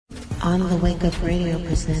On the Wake Up Radio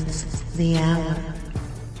presents The Hour.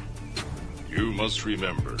 You must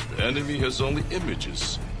remember, the enemy has only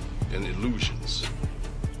images and illusions,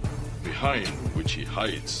 behind which he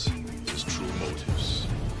hides his true motives.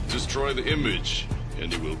 Destroy the image,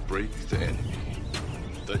 and it will break the enemy.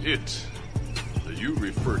 The it that you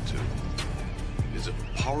refer to is a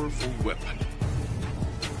powerful weapon.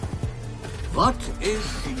 What is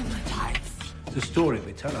hypnotized? It's a story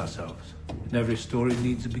we tell ourselves. And every story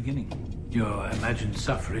needs a beginning. Your imagined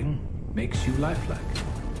suffering makes you lifelike.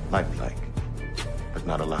 Lifelike, but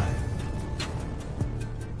not alive.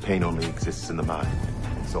 Pain only exists in the mind.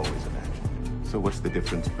 It's always imagined. So what's the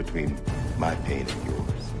difference between my pain and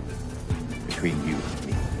yours? Between you and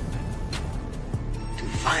me? To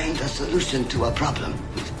find a solution to a problem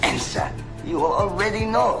whose answer you already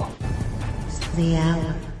know. The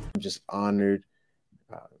Hour. I'm just honored.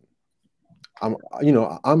 I'm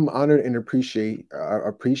honored and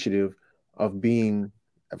appreciative of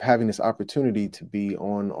having this opportunity to be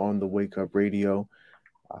on the Wake Up Radio.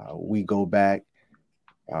 We go back,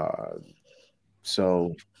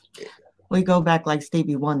 so we go back like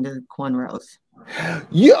Stevie Wonder cornrows.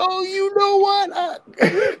 Yo, you know what?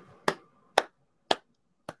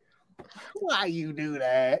 Why you do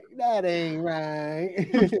that? That ain't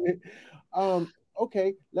right.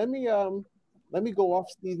 Okay, let me go off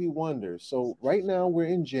Stevie Wonder. So right now we're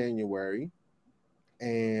in January,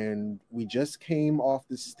 and we just came off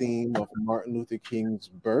this theme of Martin Luther King's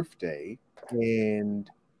birthday. And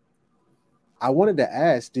I wanted to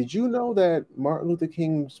ask, did you know that Martin Luther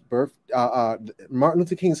King's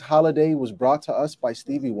holiday was brought to us by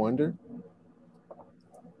Stevie Wonder?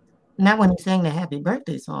 Not when he sang the happy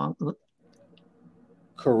birthday song.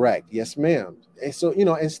 Correct. Yes, ma'am. And so,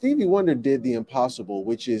 and Stevie Wonder did the impossible,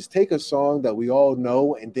 which is take a song that we all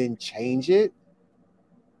know and then change it,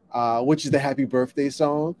 which is the happy birthday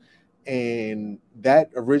song. And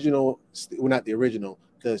that original, well, not the original,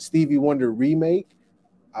 the Stevie Wonder remake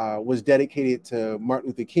was dedicated to Martin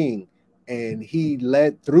Luther King. And he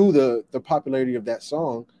led through the popularity of that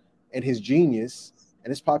song and his genius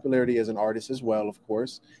and his popularity as an artist as well, of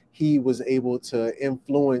course. He was able to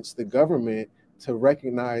influence the government to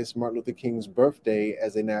recognize Martin Luther King's birthday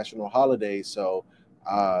as a national holiday. So,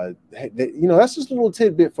 that's just a little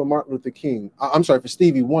tidbit for Martin Luther King. I'm sorry, for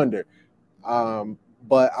Stevie Wonder.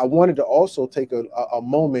 But I wanted to also take a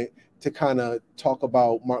moment to kind of talk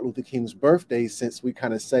about Martin Luther King's birthday, since we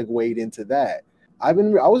kind of segued into that. I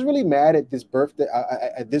was really mad at this birthday,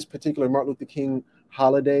 at this particular Martin Luther King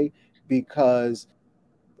holiday, because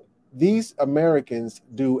these Americans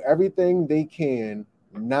do everything they can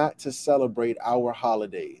not to celebrate our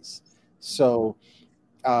holidays. So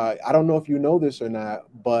I don't know if you know this or not,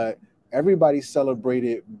 but everybody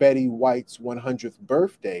celebrated Betty White's 100th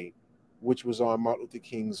birthday, which was on Martin Luther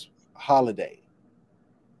King's holiday.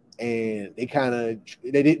 And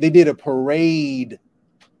they did a parade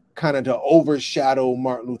kind of to overshadow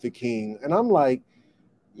Martin Luther King. And I'm like,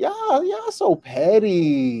 y'all so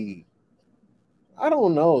petty. I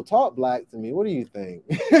don't know. Talk black to me. What do you think?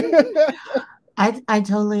 I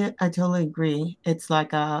totally agree. It's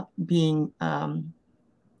like being kind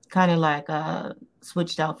of like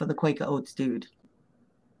switched out for the Quaker Oats dude.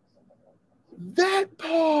 That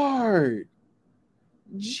part.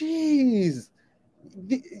 Jeez.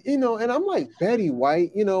 And I'm like, Betty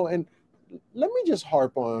White, and let me just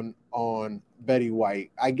harp on Betty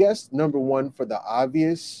White. I guess number one, for the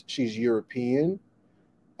obvious, she's European.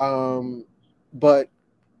 But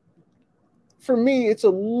for me, it's a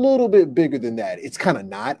little bit bigger than that. It's kind of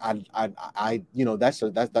not.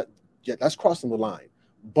 That's crossing the line.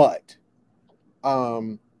 But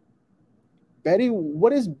Betty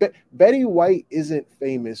White isn't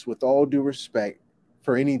famous, with all due respect,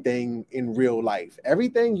 for anything in real life.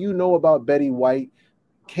 Everything you know about Betty White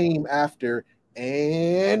came after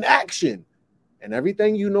and action. And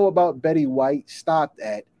everything you know about Betty White stopped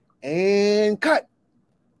at and cut.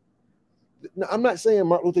 Now, I'm not saying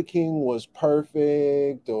Martin Luther King was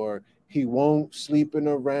perfect, or he won't sleeping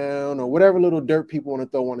around, or whatever little dirt people want to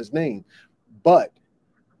throw on his name. But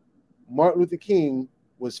Martin Luther King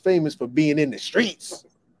was famous for being in the streets.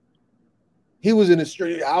 He was in the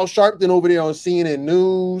street. Al Sharpton over there on CNN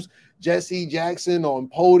News, Jesse Jackson on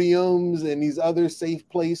podiums and these other safe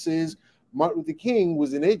places. Martin Luther King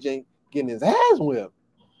was in AJ getting his ass whipped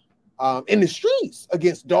in the streets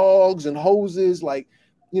against dogs and hoses. Like,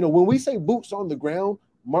 when we say boots on the ground,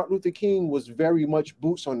 Martin Luther King was very much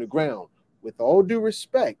boots on the ground. With all due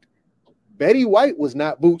respect, Betty White was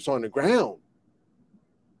not boots on the ground.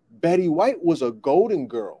 Betty White was a golden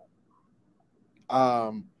girl.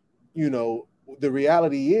 The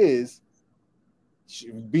reality is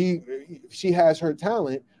she has her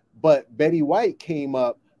talent, but Betty White came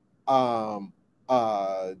up on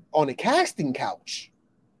a casting couch.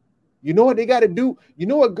 You know what they got to do? You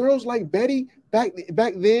know what girls like Betty back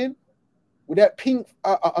then with that pink,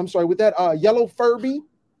 with that yellow Furby.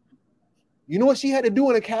 You know what she had to do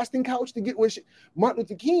on a casting couch to get where Martin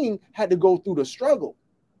Luther King had to go through the struggle.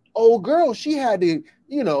 Old girl, she had to,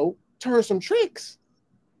 turn some tricks.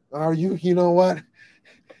 You know what?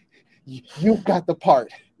 You got the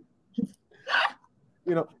part.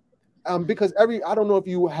 Because I don't know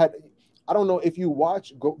if you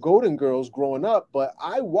watch Golden Girls growing up, but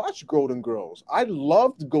I watched Golden Girls. I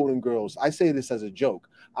loved Golden Girls. I say this as a joke.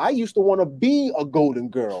 I used to want to be a Golden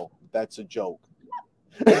Girl. That's a joke.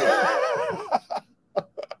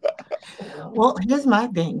 Well, here's my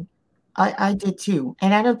thing. I did too.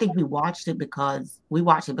 And I don't think we watched it because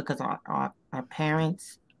our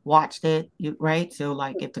parents watched it, right? So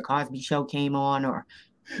like if the Cosby Show came on or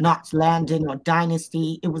Knots Landing or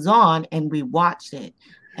Dynasty, it was on and we watched it.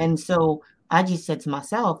 And so I just said to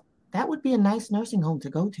myself, that would be a nice nursing home to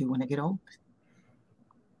go to when I get old.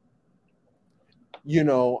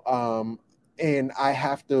 And I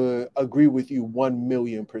have to agree with you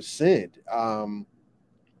 1,000,000%.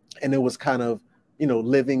 And it was kind of,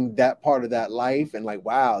 living that part of that life and like,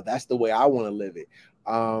 wow, that's the way I want to live it.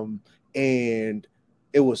 And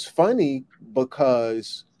it was funny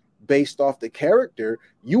because based off the character,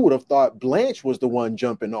 you would have thought Blanche was the one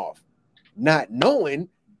jumping off, not knowing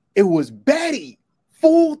it was Betty,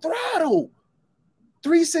 Full Throttle,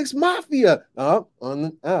 3-6 Mafia, up on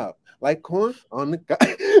the up, like corn on the guy.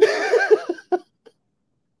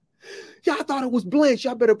 Y'all thought it was Blanche.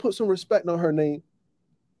 Y'all better put some respect on her name.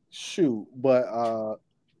 Shoot, but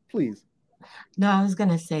please. No, I was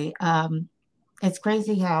gonna say, it's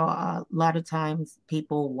crazy how a lot of times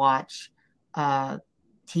people watch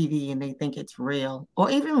TV and they think it's real,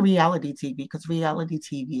 or even reality TV, because reality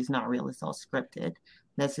TV is not real; it's all scripted.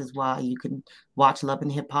 This is why you can watch Love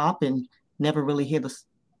and Hip Hop and never really hear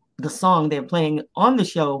the song they're playing on the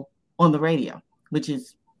show on the radio, which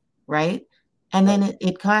is right. And then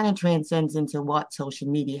it kind of transcends into what social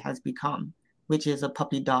media has become, which is a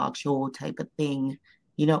puppy dog show type of thing.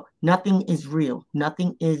 Nothing is real.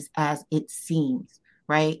 Nothing is as it seems,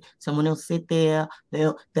 right? Someone will sit there,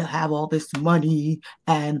 they'll have all this money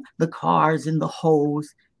and the cars and the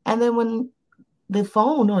hoes. And then when the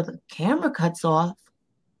phone or the camera cuts off,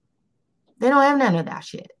 they don't have none of that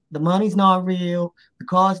shit. The money's not real. The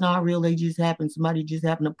car's not real. Somebody just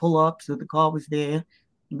happened to pull up, so the car was there.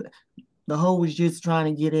 The hoe was just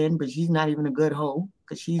trying to get in, but she's not even a good hoe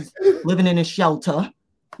because she's living in a shelter.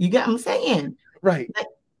 You get what I'm saying? Right.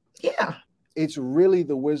 Yeah. It's really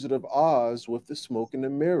the Wizard of Oz with the smoke and the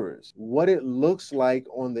mirrors. What it looks like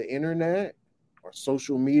on the internet or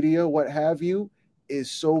social media, what have you, is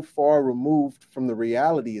so far removed from the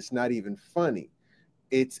reality. It's not even funny.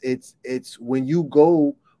 It's when you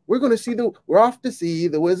go, we're off to see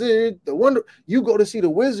the wizard, the wonder. You go to see the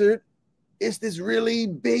wizard. It's this really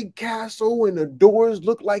big castle and the doors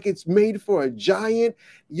look like it's made for a giant.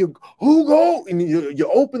 You open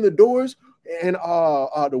the doors and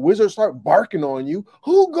the wizards start barking on you.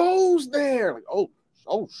 Who goes there? Like,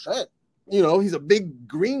 oh shit. He's a big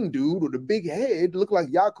green dude with a big head, look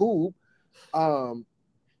like Yakub. And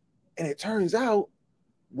it turns out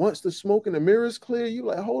once the smoke and the mirrors clear, you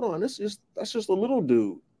like, hold on, that's just a little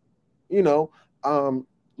dude. No,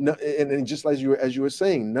 and just as you were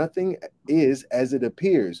saying, nothing is as it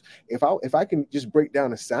appears. If I can just break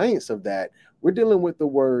down the science of that, we're dealing with the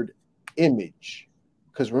word image.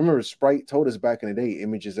 Because remember, Sprite told us back in the day,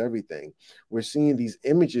 image is everything. We're seeing these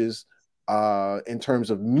images in terms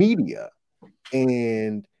of media.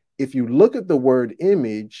 And if you look at the word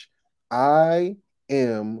image, IMAGE.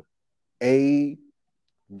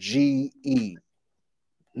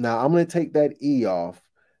 Now I'm going to take that E off.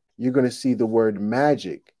 You're going to see the word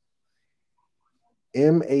magic.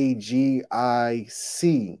 MAGIC,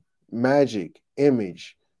 magic,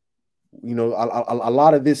 image. A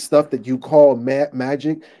lot of this stuff that you call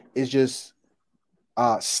magic is just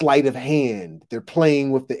sleight of hand. They're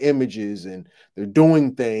playing with the images and they're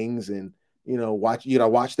doing things, and watch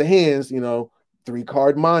the hands.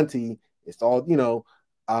 3-card Monty. It's all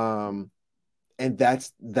and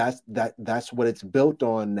that's what it's built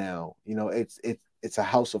on now. It's a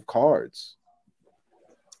house of cards.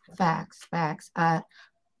 Facts. Now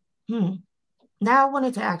I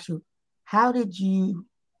wanted to ask you, how did you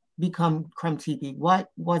become Creme TV?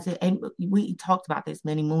 What was it? And we talked about this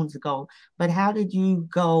many moons ago, but how did you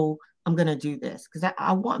go, I'm going to do this? Because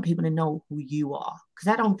I want people to know who you are, because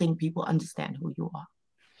I don't think people understand who you are.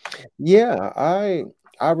 Yeah, I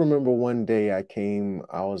I remember one day I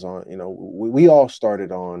was on, we all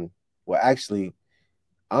started on, well, actually,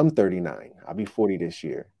 I'm 39. I'll be 40 this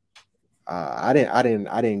year. I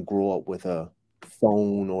didn't grow up with a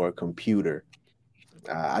phone or a computer.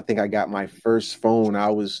 I think I got my first phone. I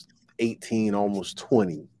was 18, almost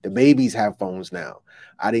 20. The babies have phones now.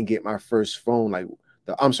 I didn't get my first phone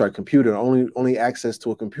I'm sorry, computer. Only access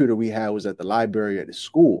to a computer we had was at the library at the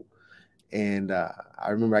school. And I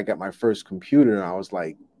remember I got my first computer, and I was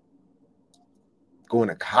like going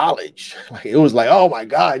to college. Like it was like, oh my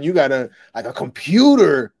God, you got a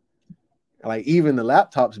computer. Like even the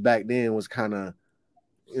laptops back then was kind of,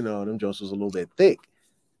 them jokes was a little bit thick.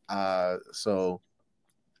 So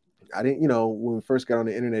I didn't, when we first got on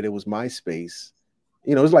the internet, it was MySpace.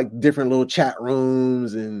 It was like different little chat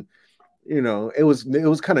rooms, and it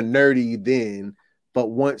was kind of nerdy then.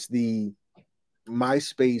 But once the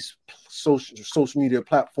MySpace social media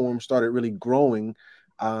platform started really growing,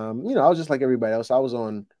 I was just like everybody else. I was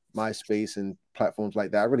on MySpace and platforms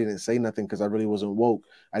like that. I really didn't say nothing because I really wasn't woke.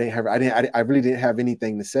 I really didn't have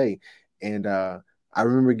anything to say. And I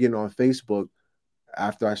remember getting on Facebook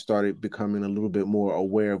after I started becoming a little bit more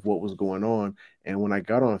aware of what was going on. And when I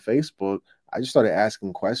got on Facebook, I just started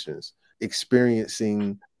asking questions,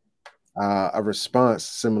 experiencing a response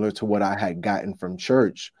similar to what I had gotten from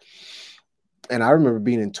church. And I remember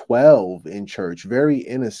being in 12 in church, very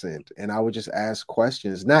innocent. And I would just ask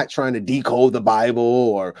questions, not trying to decode the Bible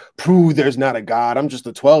or prove there's not a God. I'm just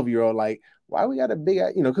a 12-year-old. Like, why we got a big,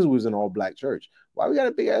 because we was an all black church. Why we got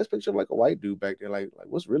a big ass picture of like a white dude back there? Like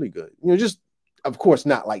what's really good? Just, of course,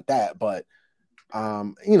 not like that, but,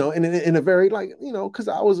 in a very because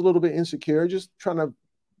I was a little bit insecure, just trying to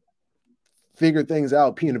figure things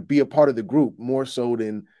out, be a part of the group more so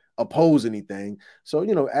than oppose anything.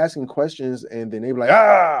 So, asking questions, and then they were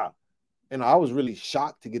like, and I was really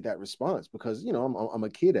shocked to get that response because, I'm a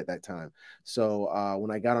kid at that time. So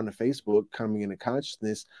when I got on the Facebook coming into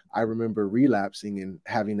consciousness, I remember relapsing and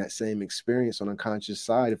having that same experience on the conscious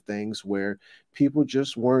side of things where people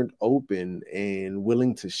just weren't open and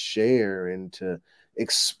willing to share and to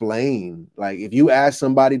explain. Like if you ask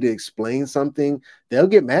somebody to explain something, they'll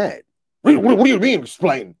get mad. What do you mean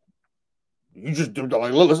explain? You just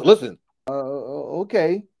like listen.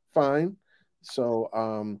 Okay, fine.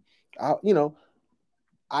 So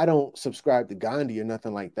I don't subscribe to Gandhi or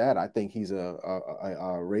nothing like that. I think he's a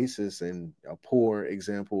racist and a poor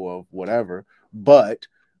example of whatever. But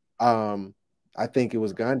I think it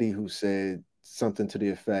was Gandhi who said something to the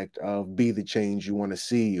effect of "be the change you want to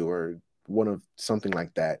see" or one of something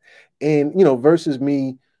like that. And versus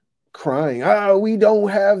me crying, we don't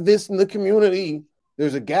have this in the community.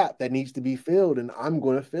 There's a gap that needs to be filled, and I'm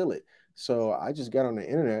going to fill it. So I just got on the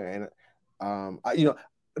internet, and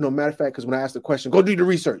no matter of fact, because when I asked the question, go do the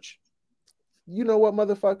research. You know what,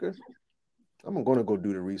 motherfucker? I'm going to go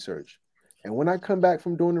do the research. And when I come back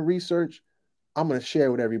from doing the research, I'm going to share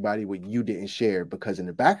with everybody what you didn't share, because in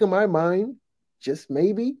the back of my mind, just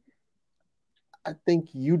maybe, I think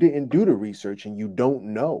you didn't do the research and you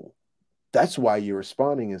don't know. That's why you're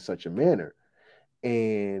responding in such a manner.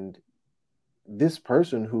 And this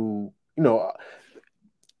person who,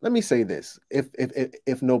 let me say this,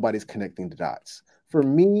 if nobody's connecting the dots. For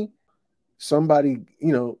me, somebody,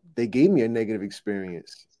 they gave me a negative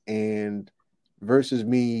experience, and versus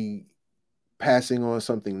me passing on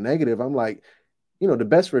something negative, I'm like, the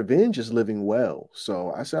best revenge is living well.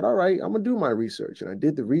 So I said, all right, I'm going to do my research. And I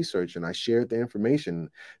did the research and I shared the information.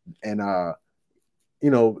 And,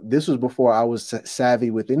 this was before I was savvy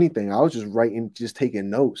with anything. I was just taking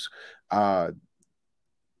notes.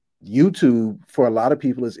 YouTube for a lot of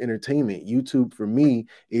people is entertainment. YouTube for me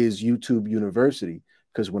is YouTube University.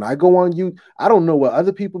 Because when I go on YouTube, I don't know what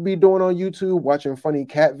other people be doing on YouTube, watching funny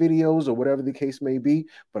cat videos or whatever the case may be.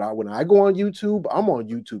 But when I go on YouTube, I'm on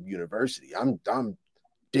YouTube University. I'm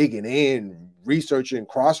digging in, researching,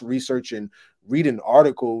 cross-researching, reading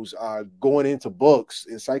articles, going into books,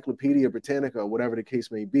 Encyclopedia Britannica, whatever the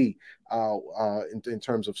case may be, in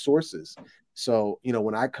terms of sources. So,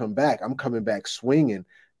 when I come back, I'm coming back swinging.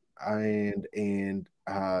 And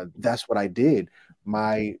that's what I did.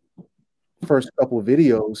 My first couple of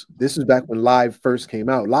videos, this is back when Live first came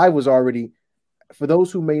out. Live was already, for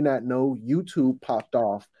those who may not know, YouTube popped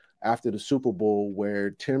off after the Super Bowl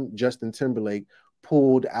where Justin Timberlake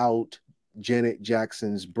pulled out Janet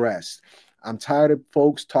Jackson's breast. I'm tired of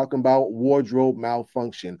folks talking about wardrobe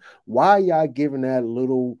malfunction. Why y'all giving that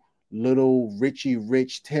little Richie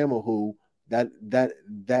Rich Tamahu, that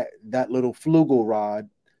little Flugelrod,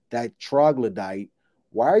 that troglodyte,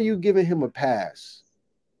 why are you giving him a pass?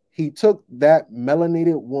 He took that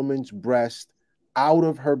melanated woman's breast out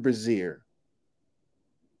of her brassiere.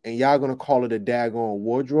 and y'all gonna call it a daggone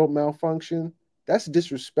wardrobe malfunction? That's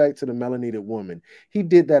disrespect to the melanated woman. He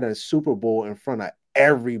did that at a Super Bowl in front of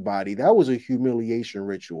everybody. That was a humiliation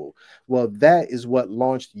ritual. Well, that is what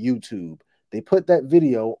launched YouTube. They put that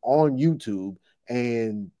video on YouTube,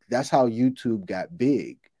 and that's how YouTube got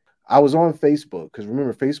big. I was on Facebook because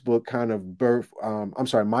remember, Facebook kind of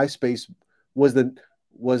MySpace was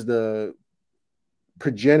the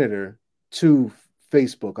progenitor to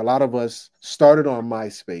Facebook. A lot of us started on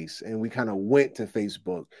MySpace and we kind of went to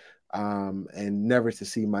Facebook, and never to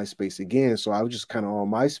see MySpace again. So I was just kind of on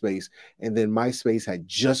MySpace, and then MySpace had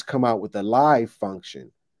just come out with the live function,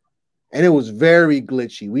 and it was very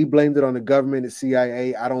glitchy. We blamed it on the government, the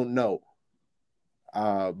CIA. I don't know,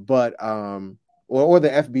 or the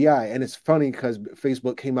FBI. And it's funny because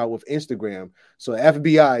Facebook came out with Instagram. So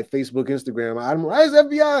FBI, Facebook, Instagram. I don't know why is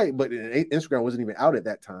FBI, but Instagram wasn't even out at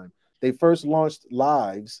that time. They first launched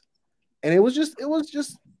lives, and it was just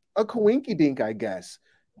a coinky dink, I guess.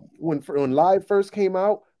 When live first came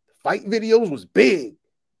out, fight videos was big.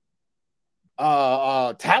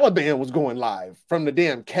 Taliban was going live from the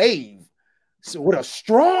damn cave, so with a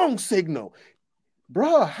strong signal.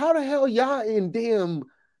 Bruh, how the hell y'all in damn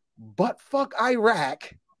buttfuck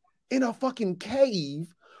Iraq in a fucking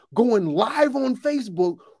cave going live on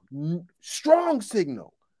Facebook? Strong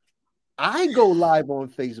signal. I go live on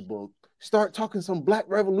Facebook, start talking some black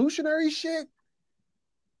revolutionary shit.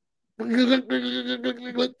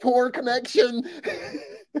 Poor connection.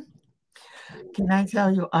 Can I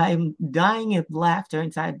tell you, I'm dying of laughter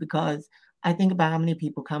inside because I think about how many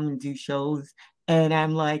people come and do shows, and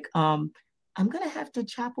I'm like, I'm gonna have to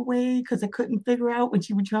chop away because I couldn't figure out what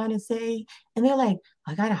you were trying to say. And they're like,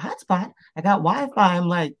 I got a hotspot, I got Wi-Fi. I'm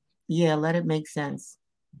like, yeah, let it make sense.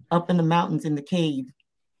 Up in the mountains in the cave,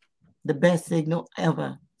 the best signal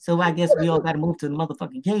ever. So I guess we all got to move to the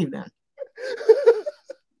motherfucking cave then.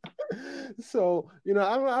 So,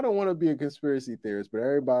 I don't want to be a conspiracy theorist, but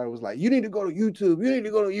everybody was like, you need to go to YouTube. You need to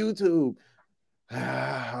go to YouTube.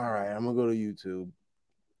 All right, I'm going to go to YouTube.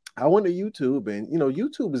 I went to YouTube, and,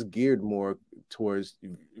 YouTube is geared more towards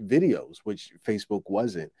videos, which Facebook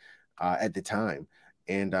wasn't at the time.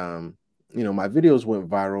 And, my videos went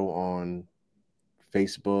viral on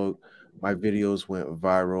Facebook. My videos went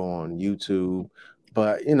viral on YouTube.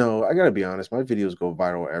 But, I got to be honest, my videos go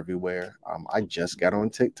viral everywhere. I just got on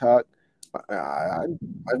TikTok. My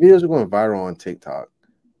videos are going viral on TikTok.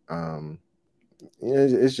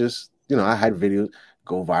 It's just, I had videos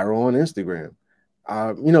go viral on Instagram.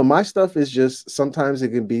 My stuff is just, sometimes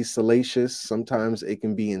it can be salacious, sometimes it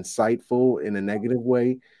can be insightful in a negative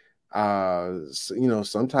way.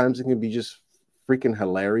 Sometimes it can be just freaking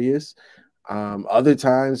hilarious. Other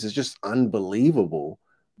times it's just unbelievable.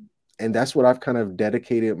 And that's what I've kind of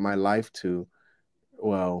dedicated my life to.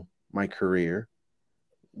 Well, my career,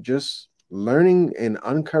 just learning and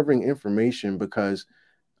uncovering information, because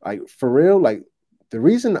like for real, like the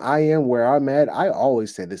reason I am where I'm at, I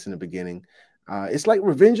always said this in the beginning. It's like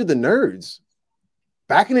Revenge of the Nerds.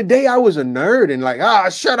 Back in the day, I was a nerd and like,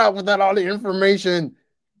 shut up with that all the information.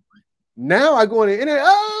 Now I go on the internet,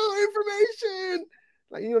 information.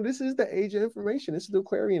 Like, this is the age of information. This is the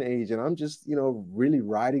Aquarian age. And I'm just, really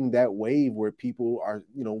riding that wave where people are,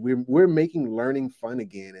 we're making learning fun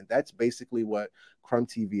again. And that's basically what Crumb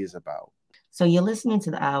TV is about. So you're listening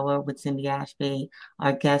to The Hour with Cindy Ashby.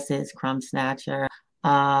 Our guest is Crumb Snatcher.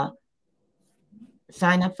 Sign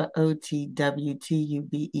up for OTWTUBE.com.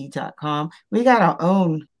 We got our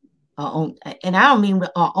own, and I don't mean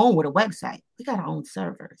our own with a website. We got our own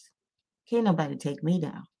servers. Can't nobody take me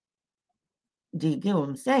down. Do you get what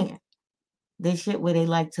I'm saying? This shit where they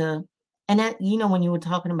like to, and that, when you were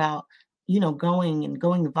talking about,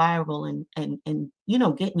 going viral and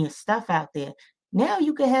getting your stuff out there. Now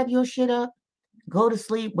you can have your shit up, go to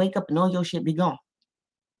sleep, wake up, and all your shit be gone.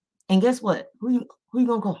 And guess what? Who you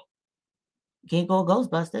gonna call? You can't call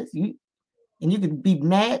Ghostbusters. You could be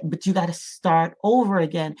mad, but you got to start over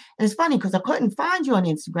again. And it's funny because I couldn't find you on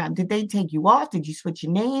Instagram. Did they take you off? Did you switch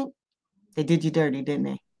your name? They did you dirty, didn't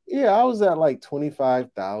they? Yeah, I was at like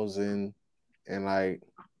 25,000, and I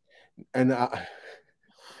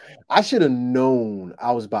should have known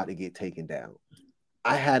I was about to get taken down.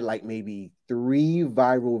 I had like maybe 3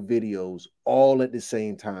 viral videos all at the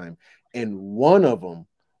same time, and one of them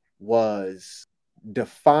was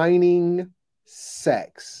defining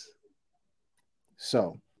sex.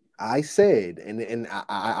 So I said, and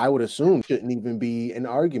I would assume shouldn't even be an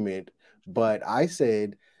argument, but I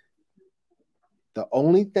said the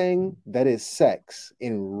only thing that is sex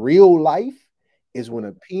in real life is when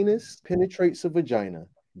a penis penetrates a vagina.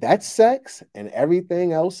 That's sex, and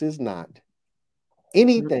everything else is not.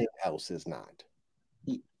 Anything else is not.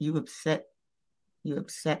 you upset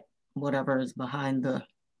whatever is behind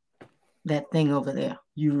that thing over there.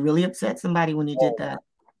 You really upset somebody when you did that.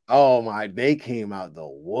 Oh my, they came out the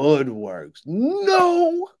woodworks.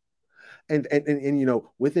 No. And you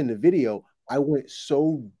know, within the video, I went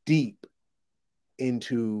so deep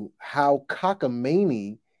into how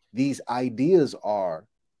cockamamie these ideas are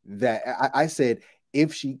that I said,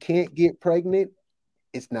 if she can't get pregnant,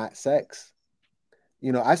 it's not sex.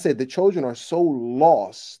 You know, I said the children are so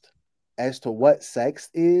lost as to what sex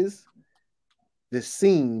is. The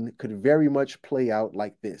scene could very much play out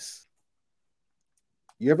like this.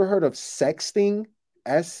 You ever heard of sexting?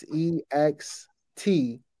 Sexting.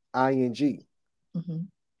 Mm-hmm.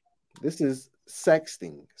 This is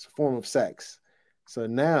sexting. It's a form of sex. So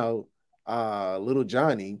now little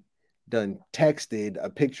Johnny done texted a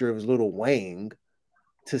picture of his little wang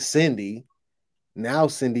to Cindy. Now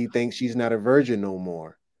Cindy thinks she's not a virgin no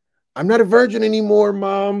more. I'm not a virgin anymore,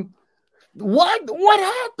 Mom. What? What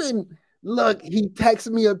happened? Look, he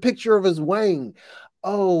texted me a picture of his wang.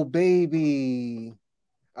 Oh, baby.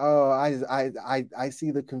 Oh, I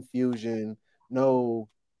see the confusion. No,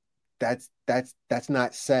 that's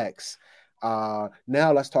not sex. Now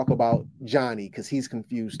let's talk about Johnny because he's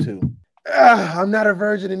confused too. I'm not a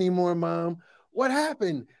virgin anymore, Mom. What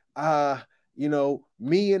happened? You know,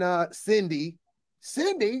 me and Cindy,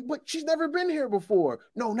 but she's never been here before.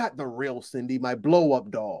 No, not the real Cindy, my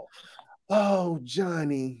blow-up doll. Oh,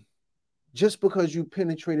 Johnny, just because you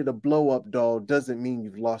penetrated a blow-up doll doesn't mean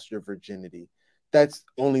you've lost your virginity. That's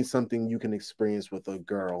only something you can experience with a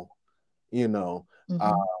girl, you know.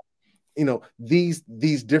 Mm-hmm. You know, these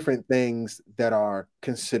different things that are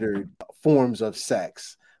considered forms of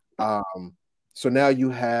sex. So now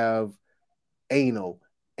you have anal.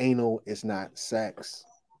 Anal is not sex.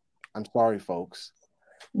 I'm sorry, folks.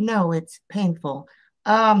 No, it's painful.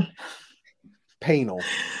 Panal.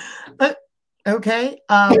 Okay.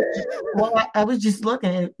 Well, I was just looking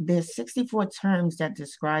at there's 64 terms that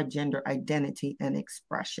describe gender identity and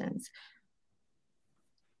expressions.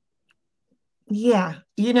 Yeah,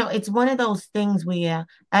 you know, it's one of those things where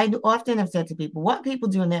I often have said to people, what people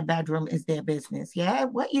do in their bedroom is their business. Yeah,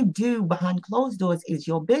 what you do behind closed doors is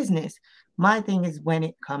your business. My thing is when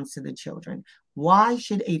it comes to the children, why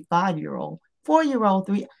should a 5-year-old, 4-year-old,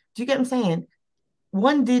 do you get what I'm saying?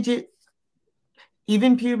 One digit,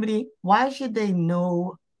 even puberty, why should they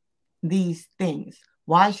know these things?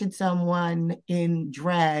 Why should someone in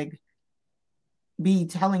drag be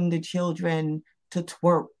telling the children to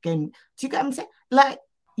twerk? And do you get what I'm saying? Like,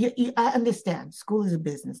 I understand school is a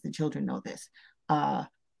business. The children know this.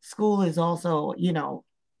 School is also, you know,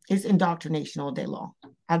 it's indoctrination all day long.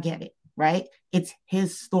 I get it, right? It's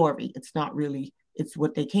his story. It's not really, it's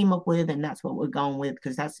what they came up with, and that's what we're going with,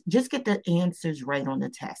 because that's just get the answers right on the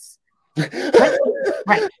test.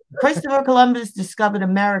 Right. Christopher Columbus discovered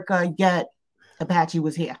America, yet Apache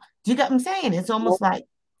was here. Do you get what I'm saying? It's almost like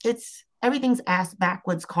it's everything's ass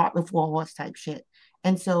backwards, cart before horse type shit.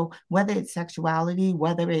 And so whether it's sexuality,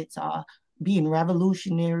 whether it's being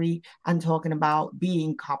revolutionary, I'm talking about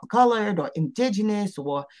being copper colored or indigenous,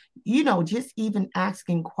 or, you know, just even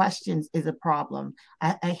asking questions is a problem.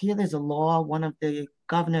 I hear there's a law, one of the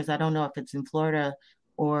governors, I don't know if it's in Florida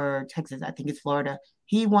or Texas, I think it's Florida,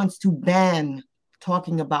 he wants to ban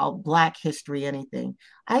talking about Black history, anything.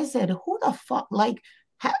 I said, who the fuck, like,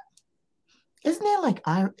 isn't there like,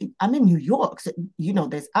 I'm in New York, so, you know,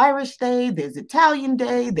 there's Irish Day, there's Italian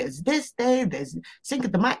Day, there's this day, there's Cinco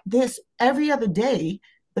de Mayo, there's every other day.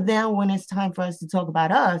 But then when it's time for us to talk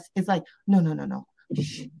about us, it's like, no.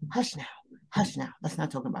 Shh, hush now. Let's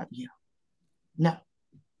not talk about you. No,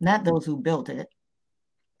 not those who built it.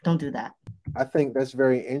 Don't do that. I think that's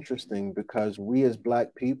very interesting because we as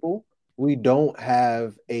Black people, we don't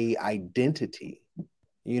have a identity.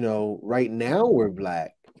 You know, right now we're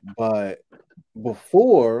Black, but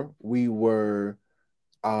before we were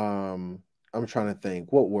I'm trying to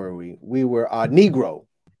think, what were we? We were Negro.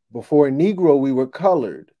 Before Negro, we were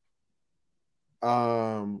colored.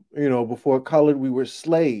 You know, before colored, we were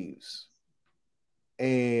slaves.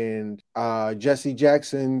 And Jesse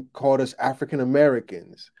Jackson called us African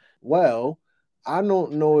Americans. Well, I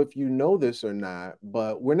don't know if you know this or not,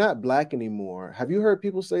 but we're not Black anymore. Have you heard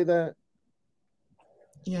people say that?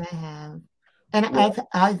 Yeah, I have. And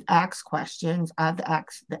I've asked questions. I've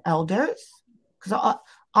asked the elders because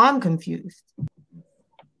I'm confused.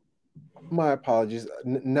 My apologies,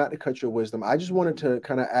 not to cut your wisdom. I just wanted to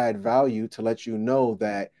kind of add value to let you know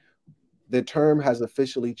that the term has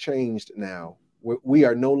officially changed now. We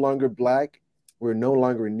are no longer Black. We're no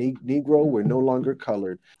longer Negro. We're no longer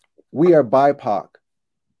colored. We are BIPOC.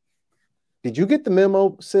 Did you get the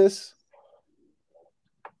memo, sis?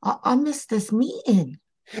 I missed this meeting.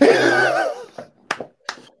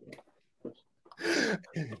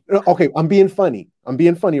 Okay, I'm being funny. I'm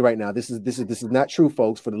being funny right now. This is not true,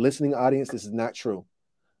 folks. For the listening audience, this is not true.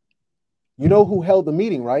 You know who held the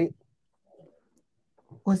meeting, right?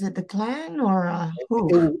 Was it the Klan or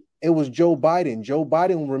who? It was Joe Biden. Joe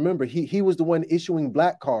Biden, remember, he was the one issuing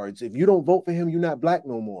black cards. If you don't vote for him, you're not black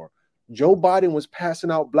no more. Joe Biden was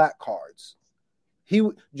passing out black cards.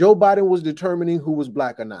 Joe Biden was determining who was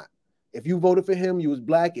black or not. If you voted for him, you was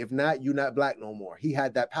black. If not, you're not black no more. He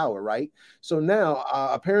had that power, right? So now,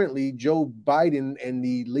 apparently, Joe Biden and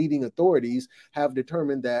the leading authorities have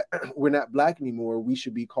determined that we're not black anymore. We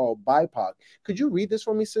should be called BIPOC. Could you read this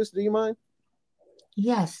for me, sis? Do you mind?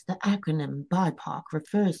 Yes, the acronym BIPOC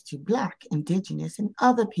refers to Black, Indigenous, and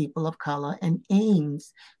other people of color and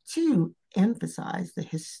aims to emphasize the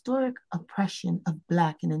historic oppression of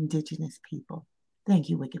Black and Indigenous people. Thank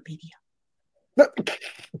you, Wikipedia.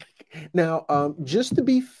 Now, just to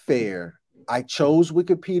be fair, I chose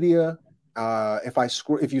Wikipedia. If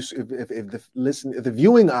the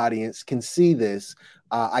viewing audience can see this,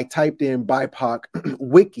 I typed in BIPOC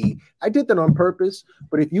wiki. I did that on purpose,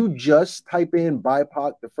 but if you just type in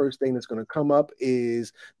BIPOC, the first thing that's going to come up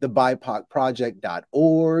is the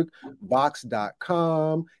BIPOCproject.org,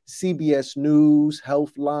 Vox.com, CBS News,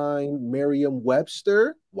 Healthline,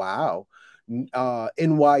 Merriam-Webster, wow,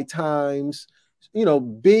 NY Times,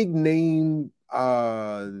 big name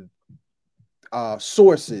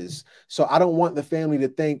sources. So I don't want the family to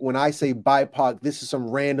think when I say BIPOC, this is some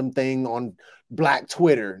random thing on Black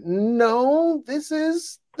Twitter. No, this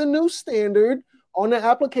is the new standard on the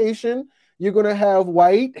application. You're going to have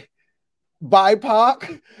white,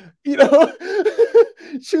 BIPOC,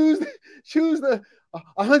 choose the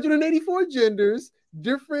 184 genders,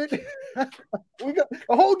 different. We got the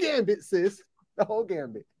whole gambit, sis. The whole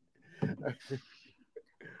gambit.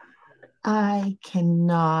 I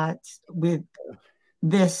cannot with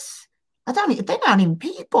this. They're not even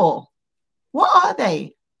people. What are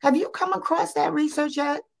they? Have you come across that research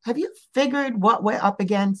yet? Have you figured what we're up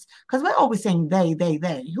against? Because we're always saying they.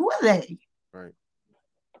 Who are they? Right.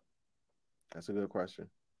 That's a good question.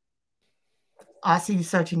 I see you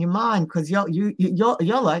searching your mind because you're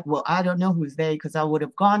like, well, I don't know who's they because I would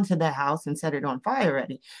have gone to their house and set it on fire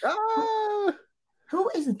already. Who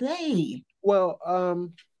is they? Well,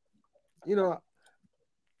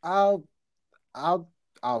 I'll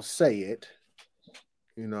say it,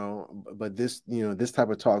 but this type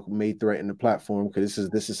of talk may threaten the platform because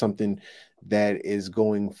this is something that is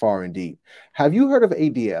going far and deep. Have you heard of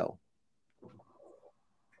ADL?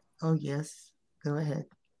 Oh yes, go ahead.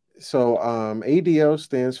 So ADL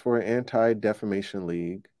stands for Anti-Defamation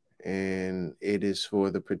League, and it is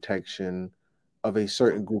for the protection of a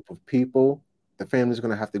certain group of people. The family's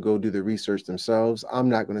going to have to go do the research themselves. I'm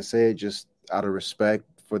not going to say it just out of respect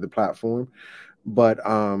for the platform, but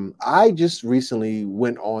I just recently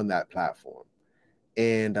went on that platform,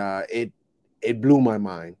 and it blew my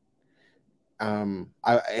mind.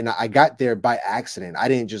 I got there by accident. I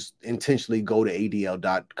didn't just intentionally go to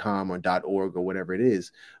adl.com or .org or whatever it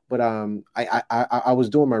is, but I was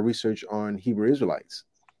doing my research on Hebrew Israelites,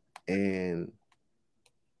 and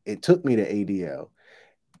it took me to ADL.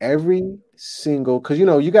 Every single, because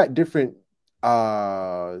you got different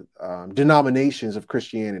denominations of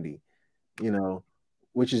Christianity,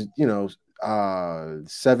 which is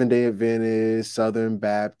Seventh-day Adventist, Southern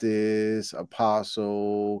Baptist,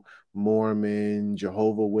 Apostle, Mormon,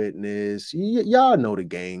 Jehovah Witness. Y'all know the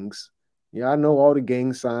gangs. Y'all know all the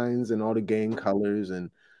gang signs and all the gang colors and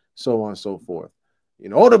so on and so forth.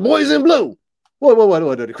 All the boys in blue. What,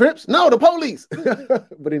 the Crips? No, the police.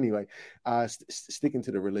 But anyway, sticking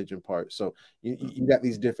to the religion part. So you got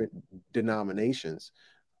these different denominations.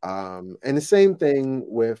 And the same thing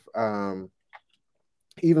with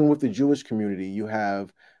even with the Jewish community, you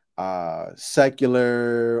have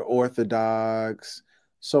secular, Orthodox,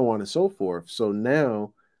 so on and so forth. So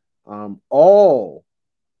now, all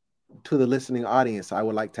to the listening audience, I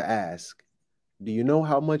would like to ask, do you know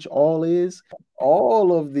how much all is?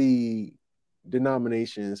 All of the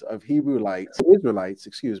denominations of Israelites,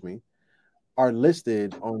 are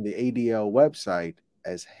listed on the ADL website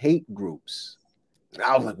as hate groups. And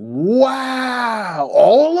I was like, wow,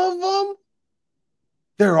 all of them?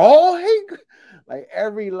 They're all hate? Like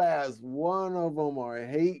every last one of them are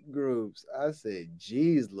hate groups. I said,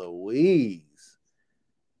 geez Louise.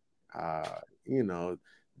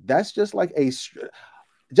 That's just like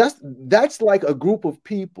that's like a group of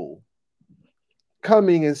people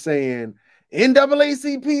coming and saying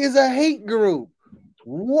NAACP is a hate group.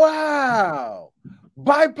 Wow.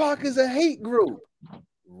 BIPOC is a hate group.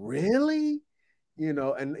 Really?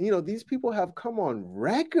 And these people have come on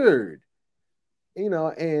record,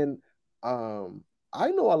 and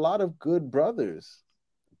I know a lot of good brothers,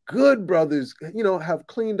 have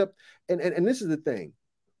cleaned up. And this is the thing.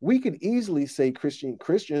 We could easily say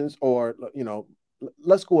Christians, or,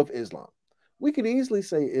 let's go with Islam. We could easily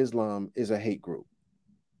say Islam is a hate group.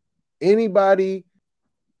 Anybody,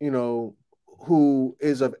 who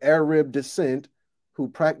is of Arab descent, who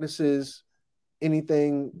practices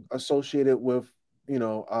anything associated with,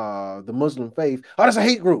 the Muslim faith, oh, that's a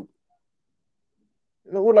hate group.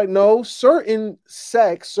 We're like, no, certain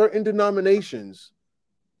sects, certain denominations,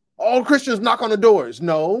 all Christians knock on the doors.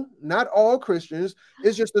 No, not all Christians.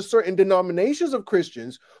 It's just a certain denominations of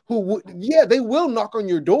Christians who they will knock on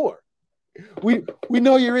your door. We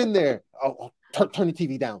know you're in there. Oh, turn the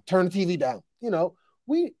TV down. Turn the TV down.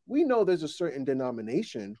 We know there's a certain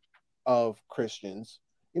denomination of Christians.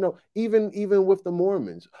 Even with the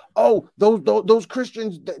Mormons. Oh, those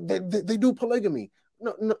Christians, they do polygamy.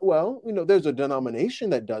 No, well, there's a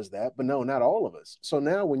denomination that does that, but no, not all of us. So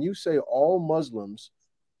now when you say all Muslims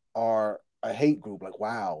are a hate group, like,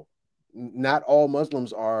 wow, not all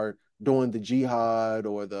Muslims are doing the jihad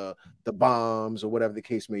or the bombs or whatever the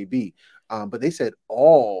case may be. But they said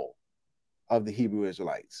all of the Hebrew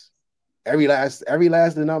Israelites, every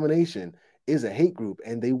last denomination is a hate group,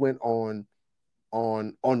 and they went on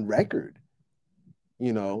record,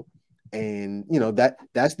 and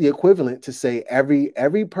that's the equivalent to say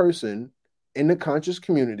every person in the conscious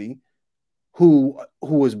community who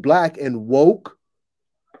is black and woke,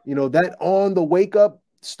 that on the wake up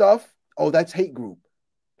stuff, oh, that's hate group.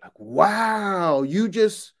 Like, wow, you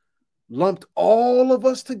just lumped all of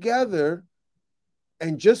us together,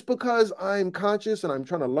 and just because I'm conscious and I'm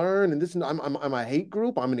trying to learn, and I'm a hate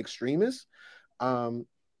group, I'm an extremist, and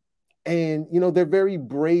they're very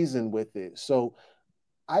brazen with it. So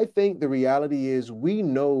I think the reality is we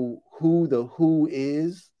know who the who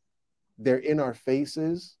is. They're in our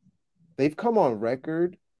faces. They've come on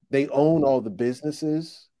record. They own all the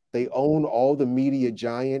businesses. They own all the media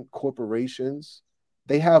giant corporations.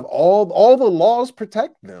 They have all the laws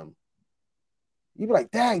protect them. You'd be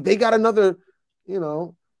like, dang, they got another,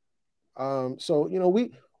 So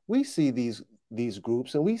we see these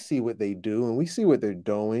groups, and we see what they do, and we see what they're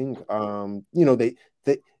doing.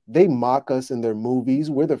 They mock us in their movies.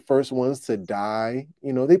 We're the first ones to die.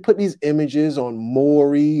 They put these images on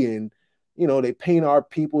Maury, and they paint our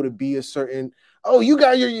people to be a certain. Oh, you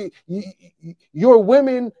got your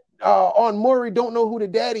women on Maury don't know who the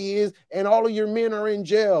daddy is, and all of your men are in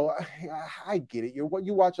jail. I get it. You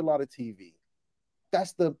watch a lot of TV.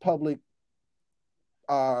 That's the public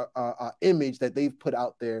image that they've put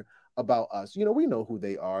out there about us. We know who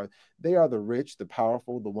they are. They are the rich, the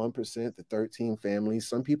powerful, the 1%, the 13 families.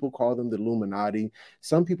 Some people call them the Illuminati.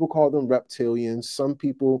 Some people call them reptilians. Some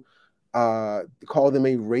people call them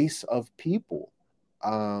a race of people.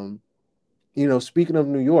 Speaking of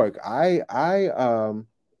New York, I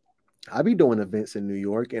be doing events in New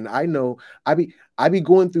York, and I know I be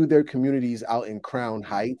going through their communities out in Crown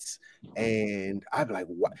Heights, and I be like,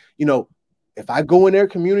 what? If I go in their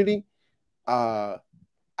community,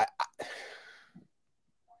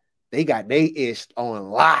 they got they ish on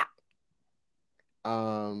lock.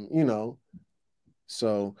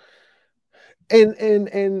 So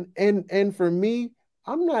and for me,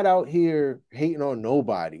 I'm not out here hating on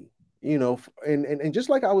nobody, and just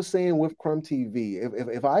like I was saying with Crumb TV,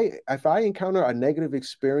 if I encounter a negative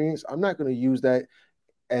experience, I'm not going to use that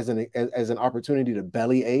as an opportunity to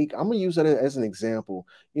belly ache. I'm gonna use that as an example,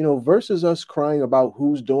 versus us crying about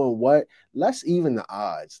who's doing what. Let's even the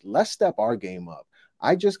odds. Let's step our game up.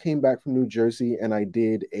 I just came back from New Jersey, and I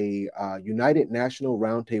did a United National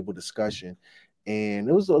Roundtable discussion, and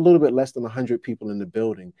it was a little bit less than 100 people in the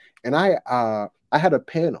building. And I had a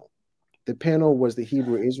panel. The panel was the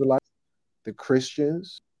Hebrew Israelites, the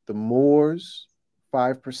Christians, the Moors,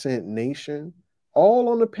 5% Nation, all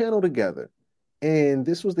on the panel together. And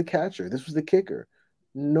this was the catcher. This was the kicker.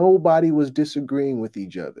 Nobody was disagreeing with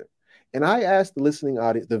each other. And I asked the listening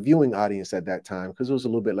audience, the viewing audience at that time, because it was a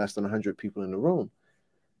little bit less than 100 people in the room.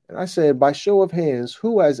 And I said, by show of hands,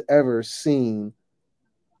 who has ever seen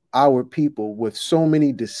our people with so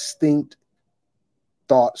many distinct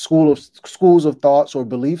schools of thoughts or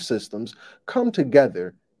belief systems come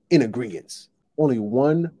together in agreement? Only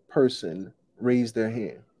one person raised their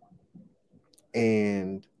hand.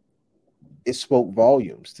 And it spoke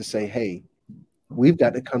volumes to say, hey, we've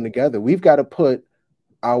got to come together. We've got to put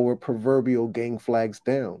our proverbial gang flags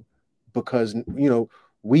down, because,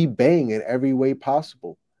 we bang in every way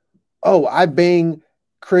possible. Oh, I bang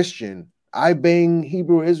Christian. I bang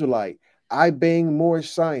Hebrew Israelite. I bang Moorish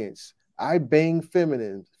science. I bang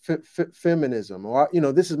feminism, or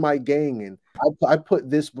this is my gang, and I put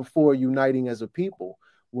this before uniting as a people.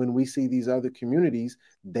 When we see these other communities,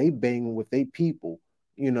 they bang with their people.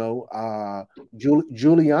 Giuliani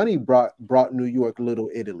brought New York Little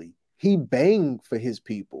Italy. He banged for his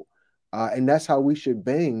people, and that's how we should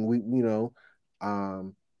bang.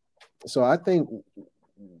 So I think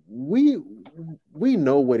we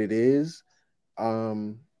know what it is.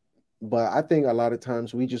 But I think a lot of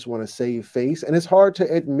times we just want to save face, and it's hard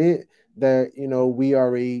to admit that we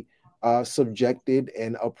are a subjected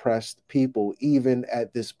and oppressed people. Even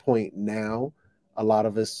at this point now, a lot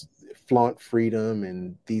of us flaunt freedom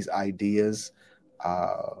and these ideas,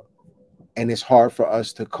 and it's hard for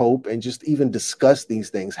us to cope and just even discuss these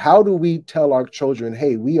things. How do we tell our children,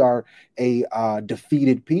 hey, we are a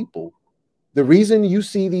defeated people? The reason you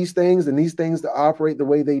see these things and these things that operate the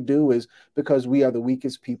way they do is because we are the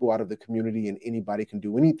weakest people out of the community, and anybody can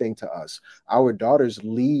do anything to us. Our daughters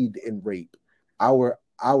lead in rape. Our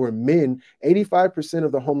men, 85%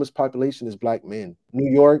 of the homeless population is Black men.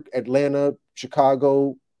 New York, Atlanta,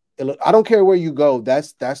 Chicago, I don't care where you go.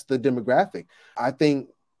 That's the demographic. I think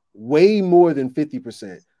way more than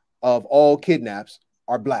 50% of all kidnaps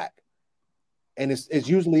are Black. And it's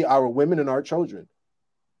usually our women and our children.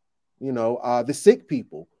 The sick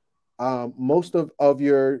people, most of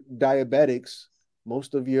your diabetics,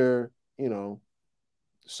 most of your,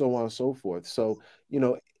 so on and so forth. So,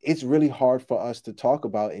 it's really hard for us to talk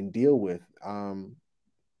about and deal with.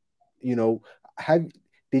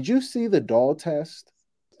 Did you see the doll test?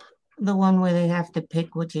 The one where they have to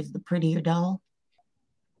pick which is the prettier doll?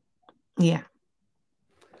 Yeah.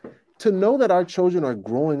 To know that our children are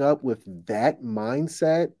growing up with that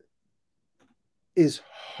mindset is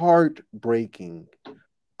heartbreaking.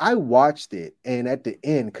 I watched it, and at the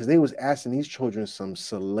end, because they was asking these children some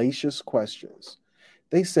salacious questions,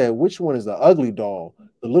 they said, which one is the ugly doll?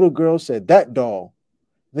 The little girl said, that doll.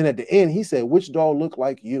 Then at the end, he said, which doll looked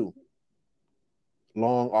like you?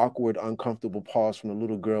 Long, awkward, uncomfortable pause from the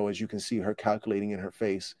little girl as you can see her calculating in her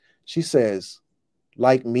face. She says,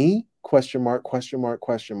 like me? Question mark, question mark,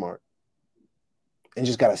 question mark. And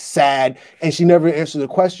just got a sad, and she never answered the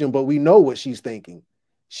question, but we know what she's thinking.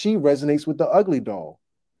 She resonates with the ugly doll.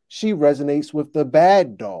 She resonates with the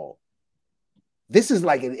bad doll. This is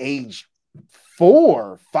like an age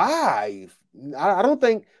 4, 5. I don't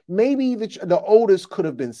think, maybe the oldest could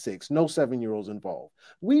have been 6. No 7-year-olds involved.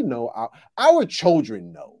 We know our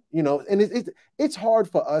children know, and it's hard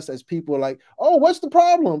for us as people like, oh, what's the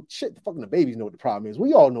problem? Shit, the babies know what the problem is.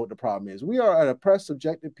 We all know what the problem is. We are an oppressed,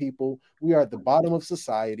 subjected people. We are at the bottom of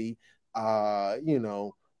society. We are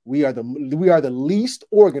the least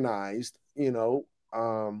organized,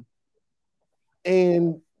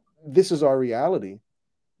 and this is our reality.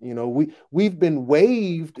 We've been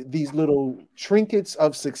waved these little trinkets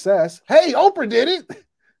of success. Hey, Oprah did it.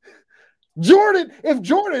 If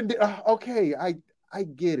Jordan did, okay, I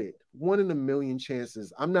get it. 1 in a million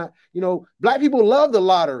chances. I'm not, Black people love the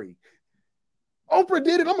lottery. Oprah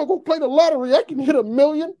did it. I'm gonna go play the lottery. I can hit 1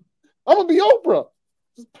 million. I'm gonna be Oprah.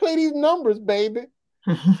 Just play these numbers, baby.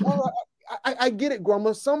 I get it,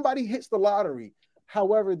 Grandma. Somebody hits the lottery.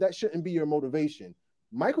 However, that shouldn't be your motivation.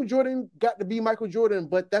 Michael Jordan got to be Michael Jordan,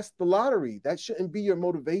 but that's the lottery. That shouldn't be your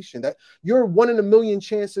motivation. That your 1 in a million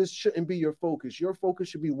chances shouldn't be your focus. Your focus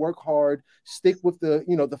should be work hard, stick with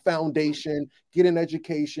the foundation, get an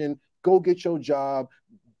education, go get your job,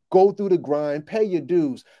 go through the grind, pay your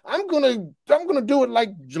dues. I'm gonna do it like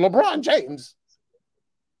LeBron James.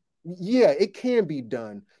 Yeah, it can be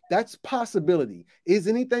done. That's possibility. Is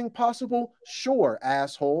anything possible? Sure,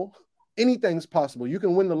 asshole. Anything's possible. You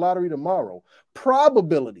can win the lottery tomorrow.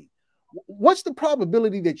 Probability. What's the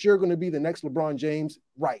probability that you're going to be the next LeBron James?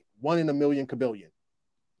 Right. 1 in a million kabillion.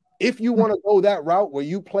 If you want to go that route where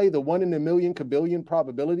you play the 1 in a million kabillion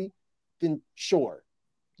probability, then sure,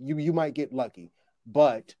 you might get lucky.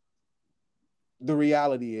 But the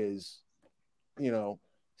reality is,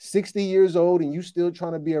 60 years old and you still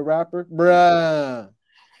trying to be a rapper? Bruh.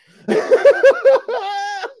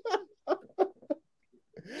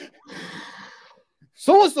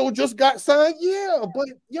 So-and-so just got signed. Yeah, but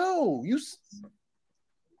yo,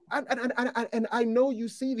 I know you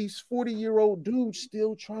see these 40-year-old dudes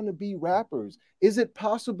still trying to be rappers. Is it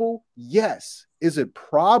possible? Yes. Is it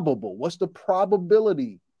probable? What's the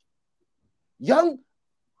probability? Young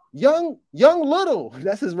Little,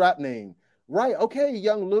 that's his rap name. Right, okay,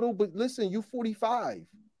 Young Little, but listen, you 45.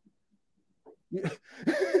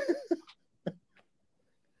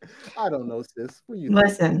 I don't know, sis.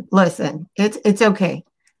 Listen. It's okay.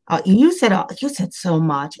 You said so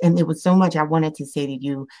much, and there was so much I wanted to say to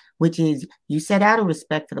you, which is you said out of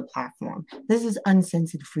respect for the platform, this is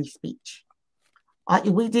uncensored free speech.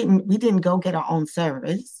 We didn't go get our own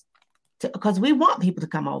service because we want people to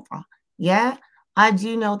come over. Yeah, I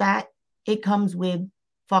do know that it comes with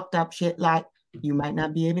fucked up shit like you might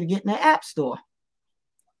not be able to get in the app store.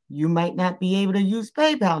 You might not be able to use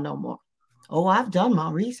PayPal no more. Oh, I've done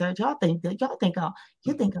my research. You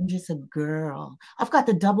think I'm just a girl. I've got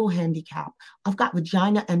the double handicap. I've got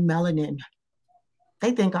vagina and melanin.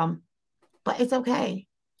 They think but it's okay.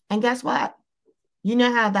 And guess what? You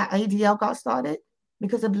know how that ADL got started?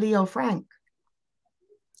 Because of Leo Frank.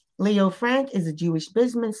 Leo Frank is a Jewish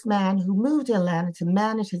businessman who moved to Atlanta to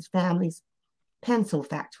manage his family's pencil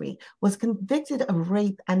factory, was convicted of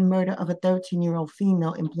rape and murder of a 13-year-old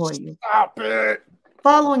female employee. Stop it!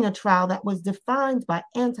 Following a trial that was defined by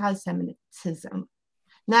anti-Semitism.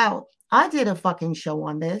 Now, I did a fucking show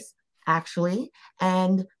on this, actually,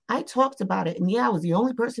 and I talked about it. And yeah, I was the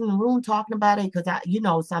only person in the room talking about it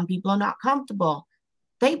because, some people are not comfortable.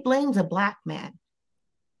 They blamed a black man.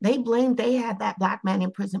 They had that black man in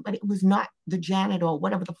prison, but it was not the janitor or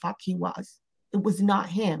whatever the fuck he was. It was not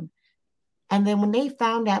him. And then when they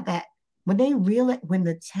found out that, when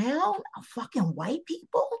the town of fucking white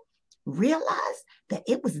people realized that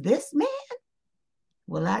it was this man,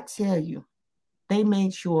 well, I tell you, they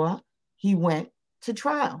made sure he went to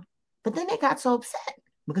trial. But then they got so upset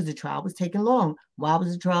because the trial was taking long. Why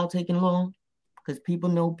was the trial taking long? Because people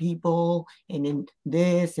know people, and then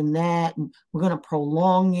this and that, and we're going to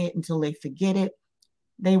prolong it until they forget it.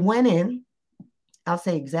 They went in, I'll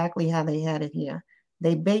say exactly how they had it here.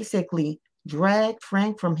 They basically dragged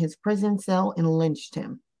Frank from his prison cell and lynched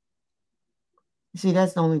him. See,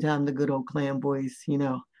 that's the only time the good old Klan boys, you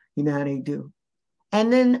know how they do.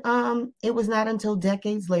 And then it was not until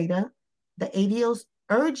decades later, the ADLs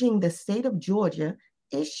urging the state of Georgia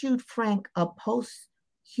issued Frank a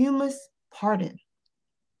posthumous pardon.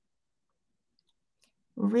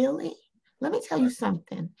 Really? Let me tell you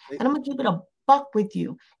something, and I'm going to keep it a buck with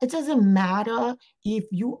you. It doesn't matter if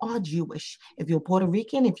you are Jewish, if you're Puerto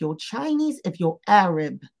Rican, if you're Chinese, if you're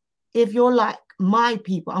Arab, if you're like my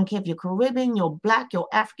people. I don't care if you're Caribbean, you're Black, you're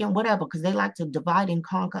African, whatever, because they like to divide and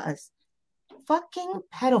conquer us. Fucking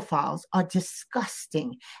pedophiles are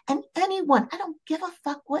disgusting. And anyone, I don't give a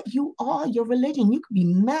fuck what you are, your religion. You could be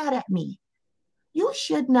mad at me. You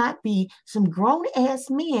should not be some grown-ass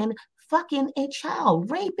man fucking a child,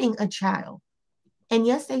 raping a child. And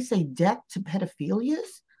yes, they say death to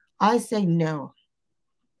pedophilias. I say no.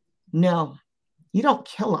 No, you don't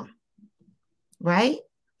kill them, right?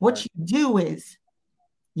 What you do is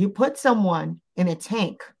you put someone in a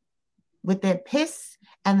tank with their piss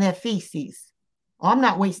and their feces. I'm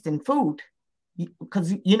not wasting food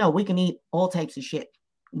because, we can eat all types of shit.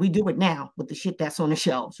 We do it now with the shit that's on the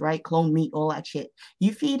shelves, right? Clone meat, all that shit.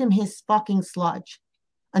 You feed him his fucking sludge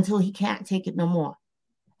until he can't take it no more.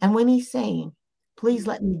 And when he's saying, please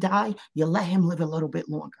let me die, you let him live a little bit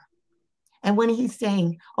longer. And when he's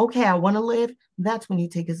saying, okay, I want to live, that's when you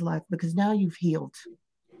take his life because now you've healed.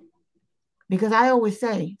 Because I always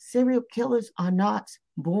say, serial killers are not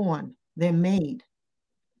born, they're made.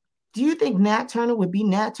 Do you think Nat Turner would be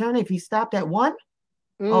Nat Turner if he stopped at one?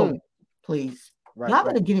 Oh, please. Y'all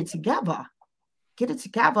better get it together. Get it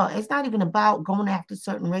together. It's not even about going after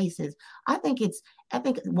certain races. Well,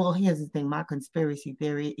 here's the thing. My conspiracy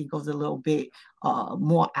theory, it goes a little bit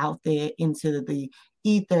more out there into the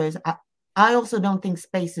ethers. I also don't think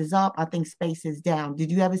space is up. I think space is down.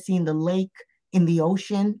 Did you ever see the lake in the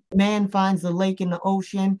ocean? Man finds the lake in the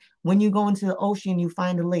ocean. When you go into the ocean, you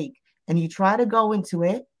find a lake and you try to go into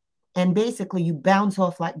it. And basically you bounce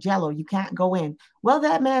off like Jello. You can't go in. Well,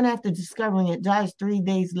 that man, after discovering it, dies 3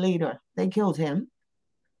 days later. They killed him.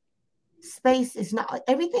 Space is not,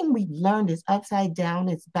 everything we've learned is upside down,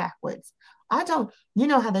 it's backwards. You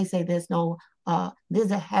know how they say there's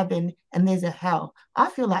a heaven and there's a hell. I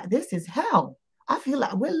feel like this is hell. I feel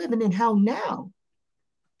like we're living in hell now.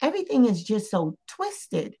 Everything is just so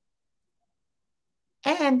twisted.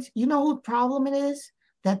 And you know who the problem it is?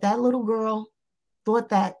 That little girl thought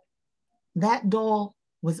that doll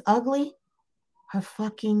was ugly. Her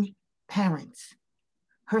fucking parents,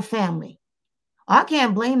 her family. I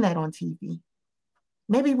can't blame that on TV.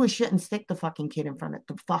 Maybe we shouldn't stick the fucking kid in front of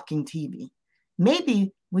the fucking TV.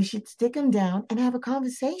 Maybe we should stick him down and have a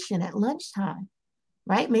conversation at lunchtime,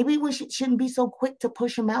 right? Maybe we shouldn't be so quick to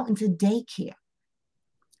push him out into daycare.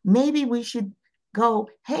 Maybe we should go,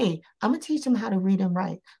 hey, I'm going to teach him how to read and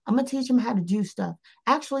write. I'm going to teach him how to do stuff.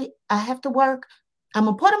 Actually, I have to work. I'm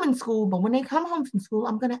going to put them in school, but when they come home from school,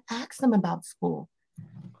 I'm going to ask them about school.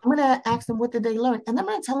 I'm going to ask them what did they learn, and then I'm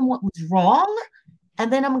going to tell them what was wrong,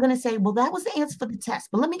 and then I'm going to say, well, that was the answer for the test,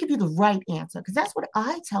 but let me give you the right answer, because that's what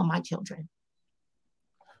I tell my children.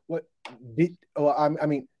 What did? Well, I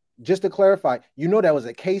mean, just to clarify, you know that was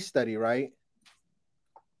a case study, right?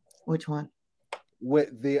 Which one?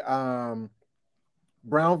 With the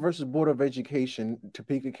Brown versus Board of Education,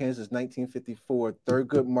 Topeka, Kansas, 1954,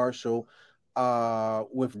 Thurgood Marshall,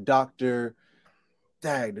 with Dr.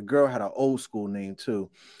 Dang, the girl had an old school name too.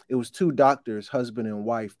 It was two doctors, husband and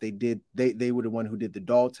wife. They were the one who did the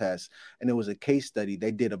doll test, and it was a case study.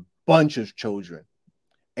 They did a bunch of children,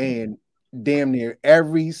 and damn near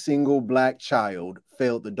every single black child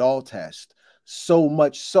failed the doll test. So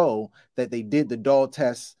much so that they did the doll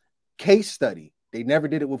test case study. They never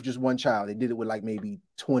did it with just one child. They did it with like maybe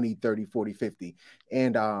 20, 30, 40, 50.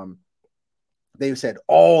 And they said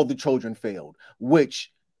all the children failed,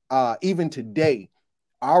 which even today,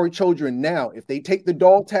 our children now, if they take the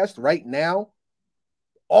doll test right now,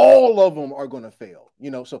 all of them are going to fail,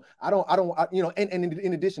 so I don't, and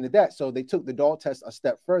in addition to that, so they took the doll test a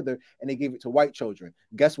step further and they gave it to white children.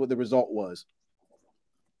 Guess what the result was?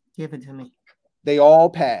 Give it to me. They all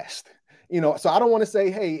passed, so I don't want to say,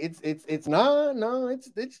 hey, it's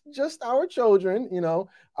just our children,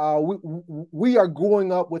 we are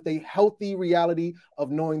growing up with a healthy reality of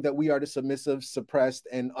knowing that we are the submissive, suppressed,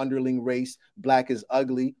 and underling race. Black is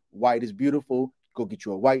ugly, white is beautiful. Go get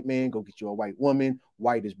you a white man, go get you a white woman.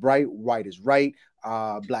 White is bright, white is right,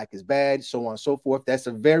 black is bad, so on and so forth. That's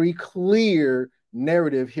a very clear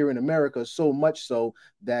narrative here in America, so much so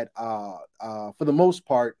that for the most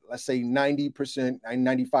part, let's say 90% and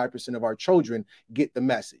 95% of our children get the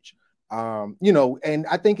message. And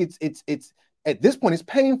I think it's at this point, it's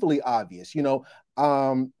painfully obvious, to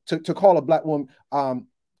call a black woman.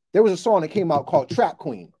 There was a song that came out called Trap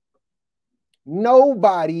Queen.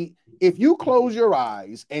 Nobody, if you close your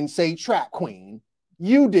eyes and say Trap Queen,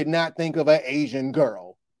 you did not think of an Asian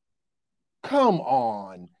girl. Come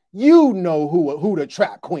on. You know who the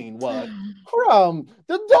Trap Queen was from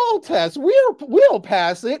the doll test. We'll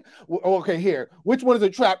pass it. Okay, here. Which one is the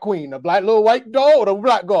Trap Queen? The black little white doll or the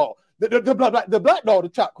black doll? The black doll, the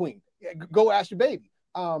Trap Queen. Go ask your baby.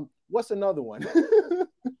 What's another one?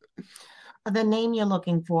 The name you're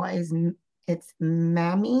looking for is it's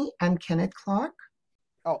Mamie and Kenneth Clark.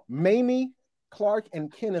 Oh, Mamie Clark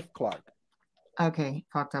and Kenneth Clark. Okay,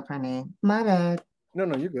 fucked up her name. My bad. No,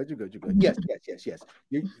 you're good. You're good. Yes.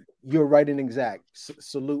 You're right and exact.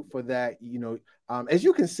 Salute for that. As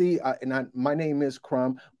you can see, my name is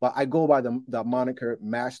Crumb, but I go by the moniker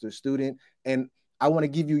Master Student, and I want to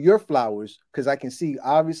give you your flowers because I can see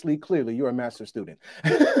obviously clearly you're a master student.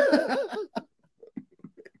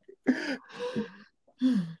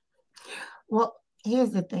 Well,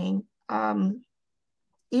 here's the thing.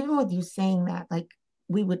 Even with you saying that, like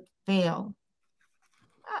we would fail,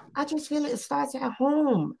 I just feel it starts at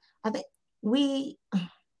home. I think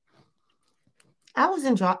I was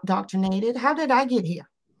indoctrinated. How did I get here?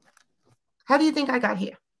 How do you think I got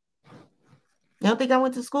here? You don't think I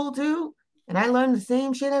went to school too? And I learned the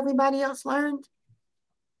same shit everybody else learned?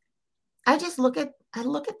 I look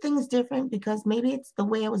at things different because maybe it's the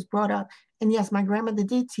way I was brought up. And yes, my grandmother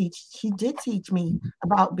did teach. She did teach me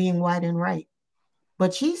about being white and right.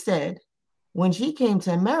 But she said when she came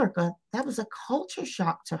to America, that was a culture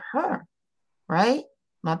shock to her, right?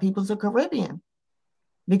 My people's are Caribbean.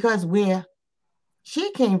 Because where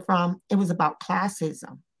she came from, it was about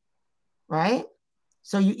classism, right?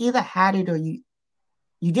 So you either had it or you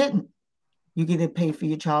didn't. You can either pay for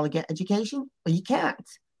your child to get education or you can't.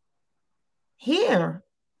 Here,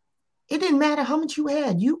 it didn't matter how much you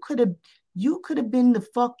had. You could have been the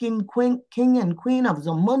fucking king and queen of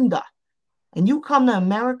Zamunda. And you come to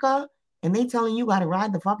America and they telling you how to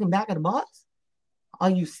ride the fucking back of the bus? Are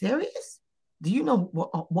you serious? Do you know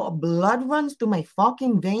what blood runs through my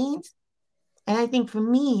fucking veins? And I think for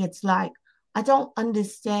me, it's like, I don't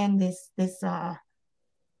understand this.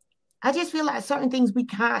 I just feel like certain things we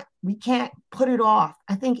can't put it off.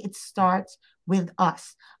 I think it starts with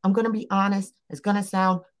us. I'm going to be honest. It's going to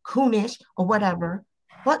sound coonish or whatever,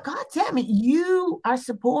 but God damn it, you are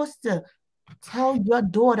supposed to tell your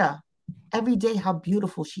daughter every day how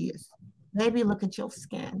beautiful she is. Baby, look at your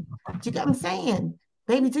skin. Do you get what I'm saying?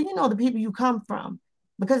 Baby, do you know the people you come from?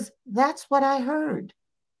 Because that's what I heard.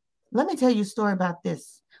 Let me tell you a story about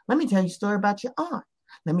this. Let me tell you a story about your aunt.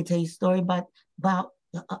 Let me tell you a story about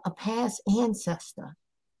a past ancestor.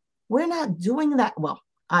 We're not doing that. Well,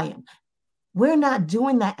 I am. We're not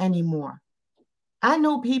doing that anymore. I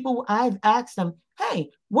know people, I've asked them,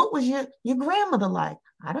 hey, what was your grandmother like?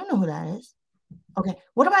 I don't know who that is. Okay,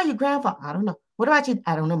 what about your grandfather? I don't know. What about you?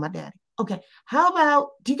 I don't know my daddy. Okay, how about,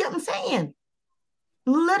 do you get what I'm saying?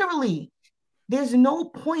 Literally, there's no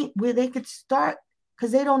point where they could start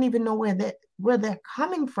because they don't even know where they're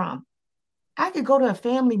coming from. I could go to a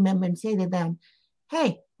family member and say to them,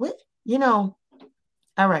 hey, what, you know,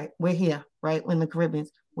 all right, we're here, right? In the Caribbean.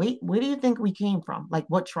 Wait, where do you think we came from? Like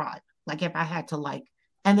what tribe? Like if I had to like,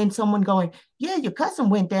 and then someone going, yeah, your cousin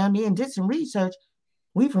went down there and did some research.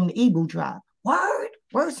 We from the Igbo tribe. Word?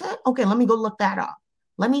 Word, son? Okay, let me go look that up.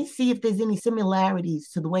 Let me see if there's any similarities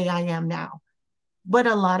to the way I am now. But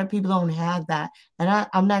a lot of people don't have that. And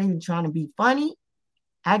I'm not even trying to be funny.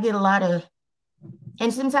 I get a lot of,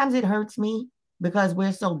 and sometimes it hurts me because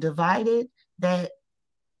we're so divided that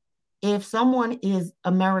if someone is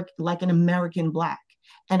American, like an American Black,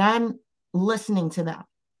 and I'm listening to them,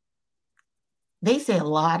 they say a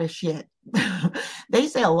lot of shit. They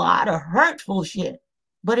say a lot of hurtful shit,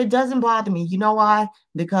 but it doesn't bother me. You know why?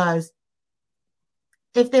 Because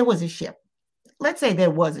if there was a ship, let's say there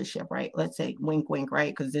was a ship, right? Let's say wink, wink,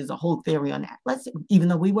 right? Because there's a whole theory on that. Let's say, even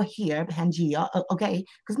though we were here, Pangea, okay,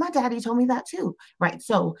 because my daddy told me that too, right?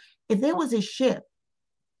 So if there was a ship,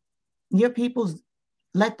 your people's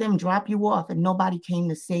let them drop you off and nobody came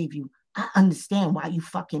to save you. I understand why you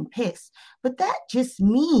fucking pissed, but that just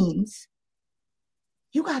means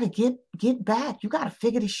you got to get back. You got to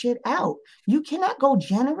figure this shit out. You cannot go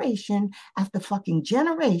generation after fucking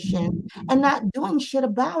generation and not doing shit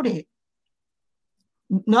about it.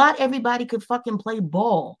 Not everybody could fucking play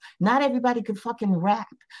ball. Not everybody could fucking rap.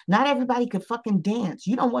 Not everybody could fucking dance.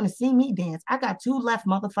 You don't want to see me dance. I got two left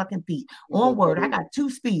motherfucking feet. On word, I got two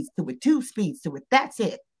speeds to it. That's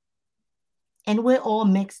it. And we're all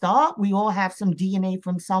mixed up. We all have some DNA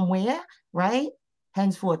from somewhere, right?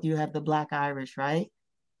 Henceforth, you have the Black Irish, right?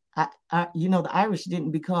 The Irish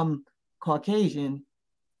didn't become Caucasian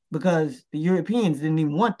because the Europeans didn't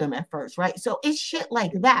even want them at first, right? So it's shit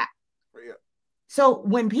like that. Yeah. So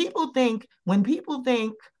when people think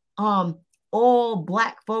all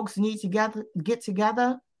Black folks need to get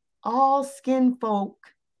together, all skin folk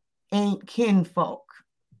ain't kin folk.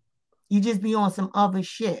 You just be on some other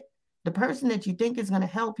shit. The person that you think is going to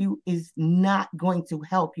help you is not going to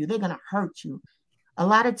help you. They're going to hurt you. A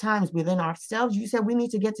lot of times within ourselves, you said we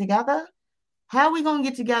need to get together. How are we going to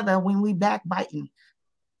get together when we backbiting?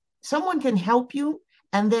 Someone can help you,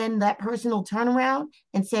 and then that person will turn around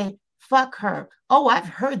and say, fuck her. Oh, I've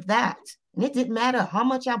heard that. And it didn't matter how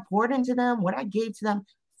much I poured into them, what I gave to them.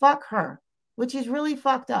 Fuck her, which is really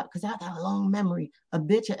fucked up because I have a long memory. A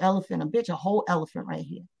bitch, an elephant, a whole elephant right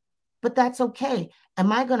here. But that's okay.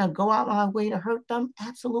 Am I going to go out my way to hurt them?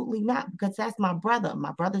 Absolutely not, because that's my brother.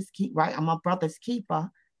 My brother's keeper, right? I'm my brother's keeper.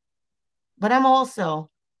 But I'm also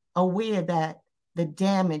aware that the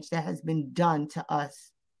damage that has been done to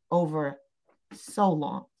us over so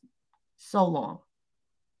long.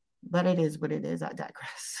 But it is what it is. I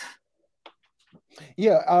digress.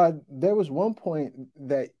 Yeah, there was one point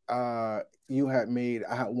that you had made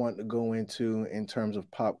I want to go into in terms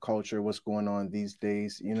of pop culture, what's going on these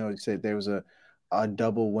days. You said there was a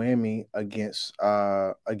double whammy against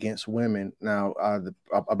women now,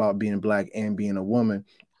 about being Black and being a woman.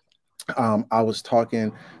 I was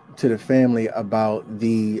talking to the family about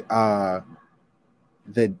the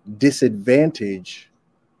disadvantage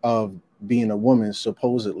of being a woman,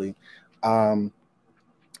 supposedly.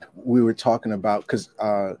 We were talking about, because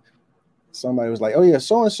somebody was like, oh yeah,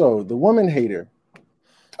 so and so, the woman hater.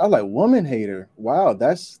 I was like, woman hater? Wow,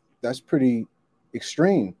 that's pretty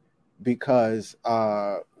extreme, because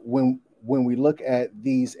when we look at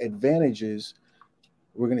these advantages,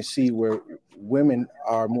 we're going to see where women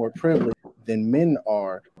are more privileged than men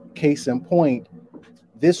are. Case in point,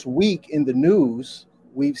 this week in the news,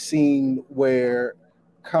 we've seen where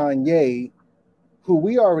Kanye, who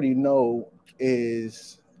we already know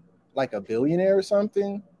is like a billionaire or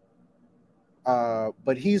something,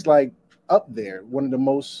 but he's like up there, one of the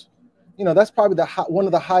most, that's probably one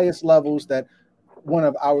of the highest levels that one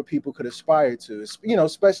of our people could aspire to,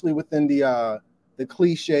 especially within the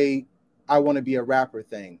cliche I want to be a rapper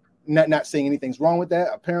thing. Not saying anything's wrong with that.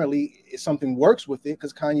 Apparently something works with it,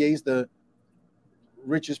 because Kanye's the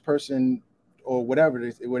richest person, or whatever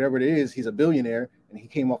it is, he's a billionaire, and he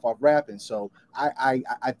came off rapping. So I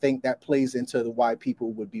think that plays into why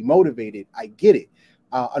people would be motivated. I get it.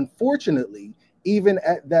 Unfortunately, even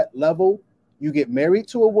at that level, you get married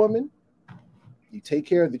to a woman, you take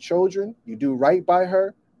care of the children, you do right by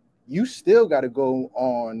her, you still got to go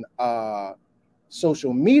on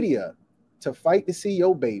social media to fight to see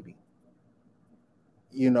your baby.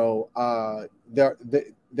 There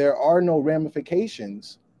are no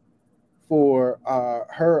ramifications for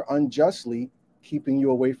her unjustly keeping you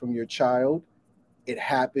away from your child. It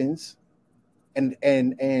happens.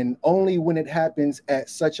 And only when it happens at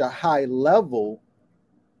such a high level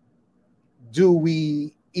do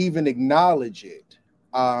we even acknowledge it.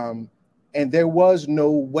 And there was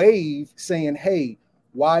no wave saying, hey,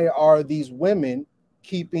 why are these women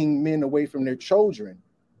keeping men away from their children?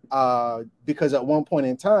 Because at one point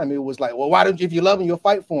in time, it was like, well, why don't you, if you love him, you'll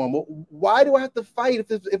fight for him. Well, why do I have to fight if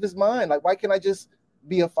it's mine? Like, why can't I just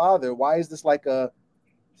be a father? Why is this like a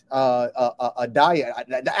diet?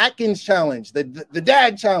 The Atkins challenge, the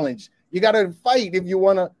dad challenge. You got to fight if you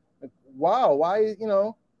want to. Wow, why,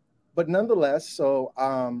 But nonetheless, so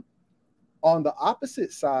on the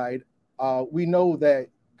opposite side, we know that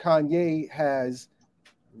Kanye has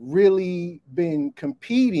really been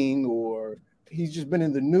competing, or he's just been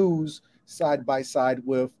in the news side by side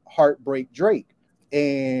with Heartbreak Drake.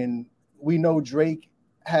 And we know Drake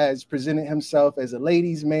has presented himself as a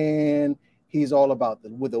ladies' man. He's all about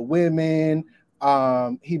with the women.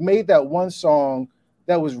 He made that one song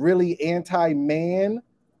that was really anti-man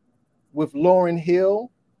with Lauryn Hill.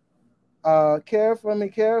 Care for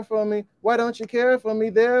me. Why don't you care for me?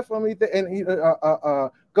 There for me. And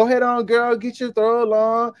go ahead on, girl, get your throw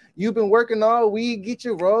on. You've been working all week, get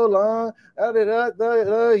your roll on.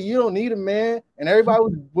 You don't need a man. And everybody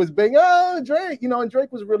was big. Oh, Drake, and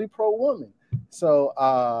Drake was really pro-woman. So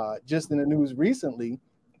just in the news recently,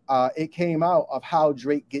 it came out of how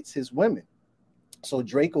Drake gets his women. So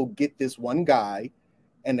Drake will get this one guy,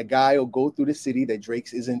 and the guy will go through the city that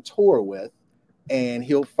Drake is in tour with, and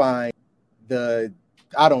he'll find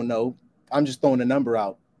I don't know, I'm just throwing a number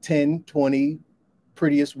out, 10, 20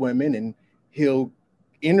 prettiest women, and he'll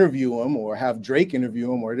interview them or have Drake interview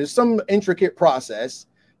them, or there's some intricate process,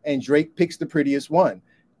 and Drake picks the prettiest one.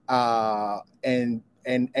 And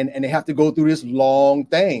they have to go through this long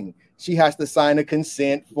thing. She has to sign a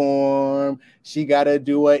consent form. She got to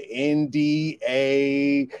do an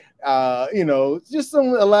NDA, just some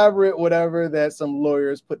elaborate whatever that some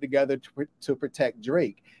lawyers put together to protect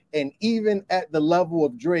Drake. And even at the level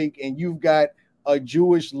of Drake, and you've got a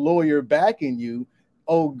Jewish lawyer backing you,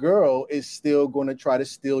 old girl is still going to try to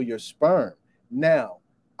steal your sperm. Now,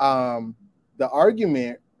 the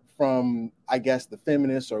argument from, I guess, the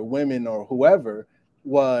feminists or women or whoever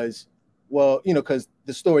was, well, because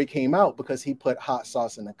the story came out because he put hot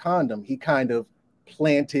sauce in a condom. He kind of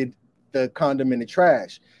planted the condom in the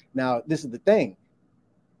trash. Now, this is the thing.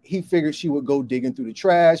 He figured she would go digging through the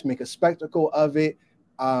trash, make a spectacle of it.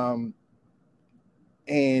 And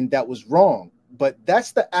that was wrong. But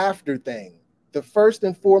that's the after thing. The first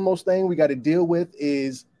and foremost thing we got to deal with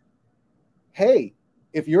is, hey,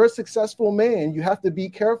 if you're a successful man, you have to be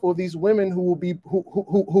careful of these women who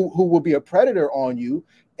will be a predator on you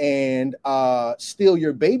and steal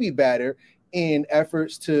your baby batter in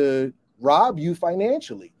efforts to rob you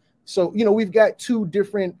financially. So, we've got two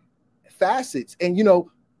different facets, and,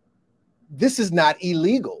 this is not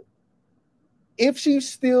illegal. If she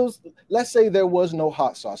steals, let's say there was no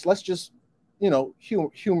hot sauce. Let's just,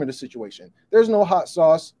 humor the situation. There's no hot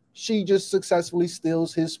sauce. She just successfully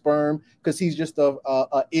steals his sperm because he's just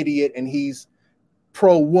a idiot, and he's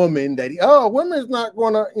pro-woman that women's not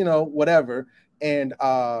gonna, whatever. And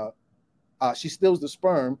she steals the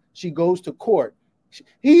sperm. She goes to court.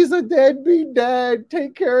 He's a deadbeat dad.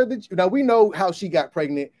 Take care of the. Now we know how she got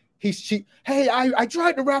pregnant. I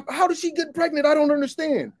tried to rap. How did she get pregnant? I don't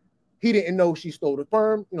understand. He didn't know she stole the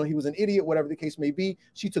sperm. He was an idiot, whatever the case may be.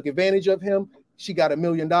 She took advantage of him. She got $1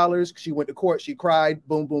 million. She went to court. She cried.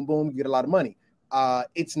 Boom, boom, boom. You get a lot of money.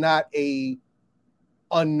 It's not a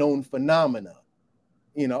unknown phenomena.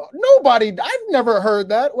 Nobody, I've never heard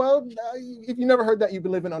that. Well, if you never heard that, you've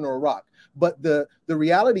been living under a rock. But the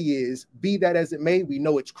reality is, be that as it may, we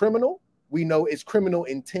know it's criminal. We know it's criminal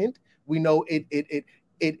intent. We know it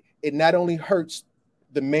not only hurts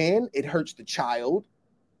the man, it hurts the child.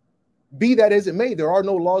 Be that as it may, there are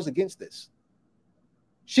no laws against this.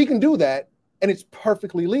 She can do that, and it's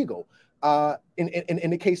perfectly legal. In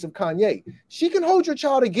the case of Kanye, she can hold your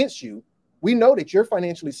child against you. We know that you're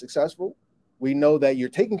financially successful. We know that you're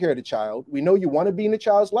taking care of the child. We know you want to be in the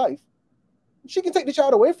child's life. She can take the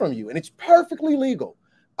child away from you, and it's perfectly legal.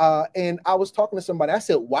 And I was talking to somebody. I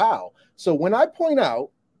said, wow. So when I point out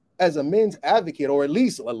as a men's advocate, or at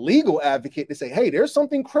least a legal advocate, to say, hey, there's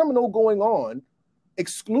something criminal going on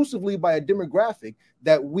exclusively by a demographic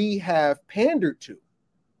that we have pandered to.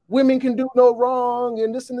 Women can do no wrong,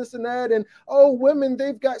 and this and this and that. And, women,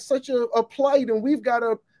 they've got such a plight, and we've got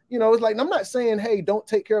to, it's like, I'm not saying, hey, don't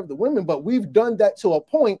take care of the women, but we've done that to a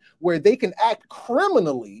point where they can act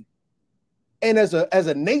criminally. And as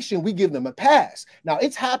a nation, we give them a pass. Now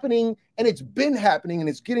it's happening, and it's been happening, and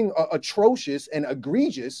it's getting atrocious and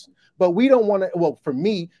egregious. but we don't want to. Well, for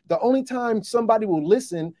me, the only time somebody will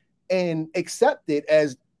listen and accept it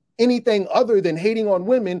as anything other than hating on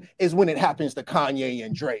women is when it happens to Kanye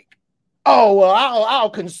and Drake. Oh, well, I'll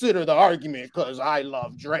consider the argument because I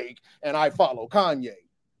love Drake and I follow Kanye.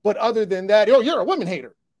 But other than that, oh, you're a women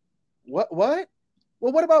hater. What? Well,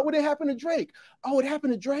 what about what happened to Drake? Oh, it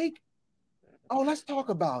happened to Drake? Oh, let's talk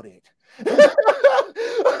about it.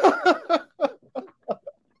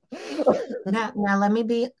 Now let me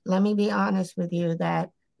be honest with you that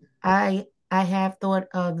I have thought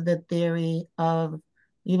of the theory of,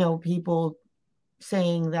 people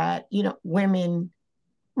saying that, women,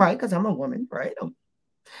 right, because I'm a woman, right?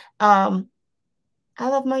 I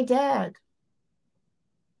love my dad.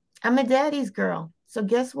 I'm a daddy's girl. So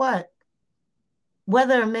guess what?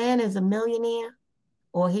 Whether a man is a millionaire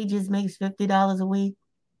or he just makes $50 a week,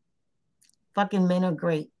 fucking men are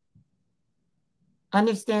great.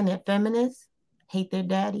 Understand that feminists hate their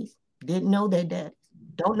daddies, didn't know their daddies,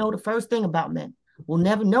 don't know the first thing about men, will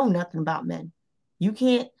never know nothing about men. You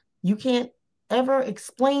can't ever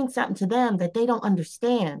explain something to them that they don't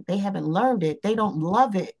understand. They haven't learned it. They don't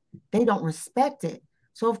love it. They don't respect it.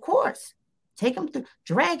 So of course,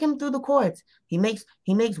 drag him through the courts. He makes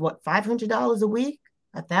what, $500 a week,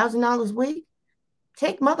 $1,000 a week?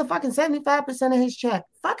 Take motherfucking 75% of his check.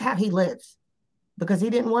 Fuck how he lives. Because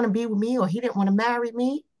he didn't want to be with me or he didn't want to marry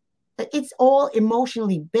me. It's all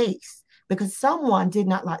emotionally based because someone did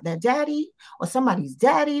not like their daddy or somebody's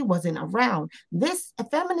daddy wasn't around. This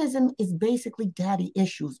feminism is basically daddy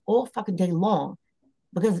issues all fucking day long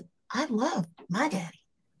because I love my daddy.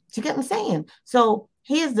 Do you get what I'm saying? So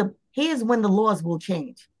here's when the laws will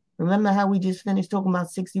change. Remember how we just finished talking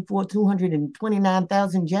about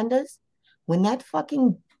 229,000 genders? When that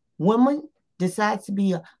fucking woman decides to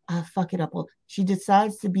be she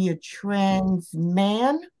decides to be a trans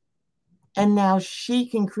man, and now she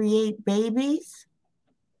can create babies,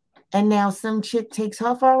 and now some chick takes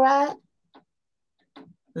her for a ride,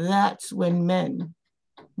 that's when men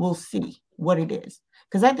will see what it is.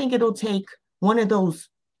 Because I think it'll take one of those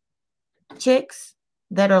chicks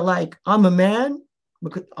that are like, I'm a man,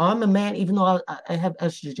 because I'm a man, even though I have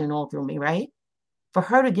estrogen all through me, right? For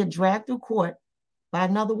her to get dragged through court by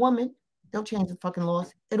another woman, they'll change the fucking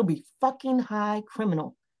laws. It'll be fucking high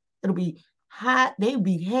criminal. It'll be high. They'll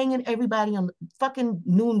be hanging everybody on the fucking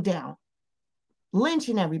noon down,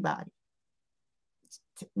 lynching everybody.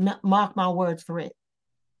 Mark my words for it.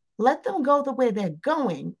 Let them go the way they're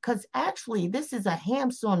going, because actually this is a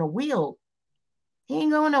hamster on a wheel. He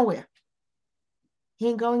ain't going nowhere. He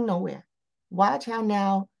ain't going nowhere. Watch how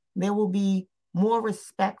now there will be more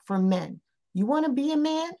respect for men. You want to be a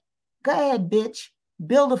man? Go ahead, bitch.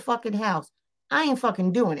 Build a fucking house. I ain't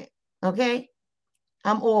fucking doing it, okay?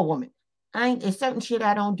 I'm all woman. There's certain shit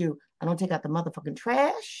I don't do. I don't take out the motherfucking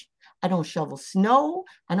trash. I don't shovel snow.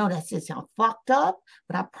 I know that shit sound fucked up,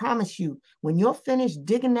 but I promise you, when you're finished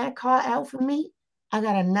digging that car out for me, I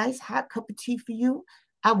got a nice hot cup of tea for you.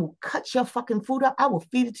 I will cut your fucking food up. I will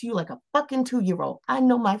feed it to you like a fucking 2-year-old. I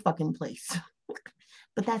know my fucking place.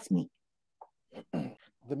 But that's me.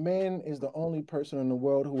 The man is the only person in the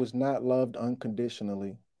world who is not loved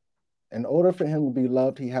unconditionally. In order for him to be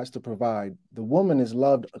loved, he has to provide. The woman is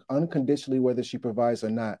loved unconditionally, whether she provides or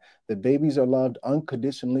not. The babies are loved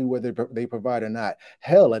unconditionally, whether they provide or not.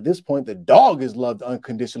 Hell, at this point, the dog is loved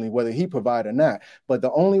unconditionally, whether he provide or not. But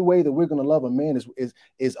the only way that we're going to love a man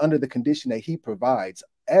is under the condition that he provides.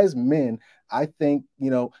 As men, I think,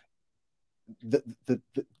 the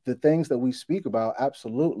things that we speak about,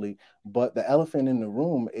 absolutely. But the elephant in the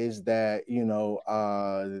room is that,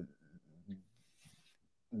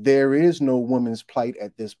 there is no woman's plight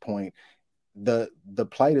at this point. The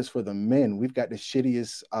plight is for the men. We've got the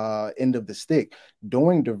shittiest end of the stick.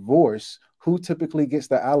 During divorce, who typically gets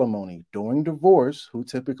the alimony? During divorce, who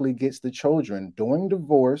typically gets the children? During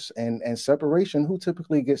divorce and separation, who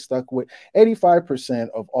typically gets stuck with 85%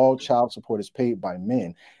 of all child support is paid by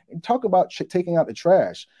men. And talk about taking out the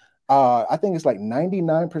trash. I think it's like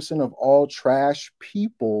 99% of all trash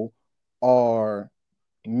people are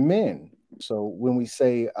men. So when we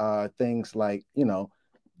say things like,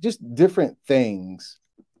 just different things,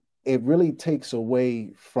 it really takes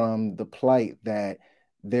away from the plight that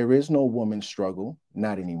there is no woman's struggle,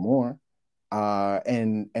 not anymore.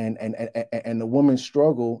 And the woman's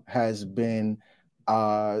struggle has been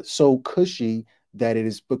so cushy that it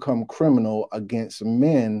has become criminal against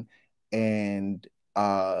men. And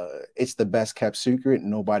it's the best kept secret.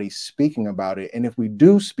 Nobody's speaking about it. And if we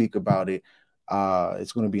do speak about it,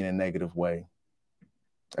 it's going to be in a negative way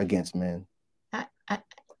against men.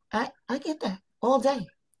 I get that all day.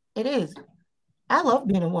 It is. I love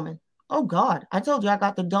being a woman Oh God, I told you I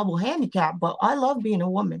got the double handicap, but I love being a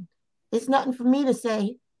woman. It's nothing for me to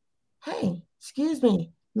say, hey, excuse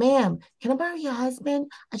me, ma'am, can I borrow your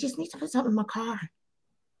husband? I just need to put something in my car.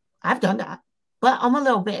 I've done that. But I'm a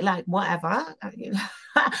little bit like, whatever. I be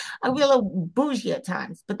a little bougie at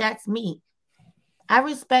times, but that's me. I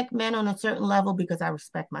respect men on a certain level because I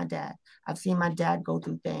respect my dad. I've seen my dad go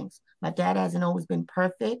through things. My dad hasn't always been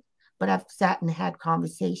perfect, but I've sat and had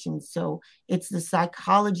conversations. So it's the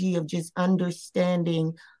psychology of just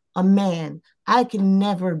understanding a man. I can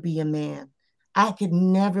never be a man. I could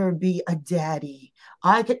never be a daddy.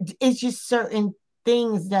 It's just certain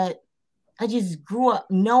things that I just grew up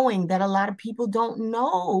knowing that a lot of people don't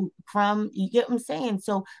know from, you get what I'm saying?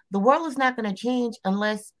 So the world is not going to change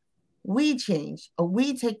unless we change or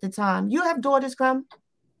we take the time. You have daughters, Crumb?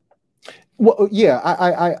 Well, yeah,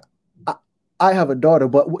 I have a daughter,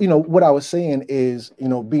 but what I was saying is,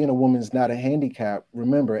 being a woman's not a handicap.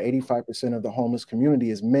 Remember, 85% of the homeless community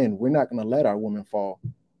is men. We're not going to let our women fall.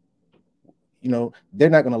 They're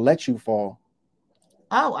not going to let you fall.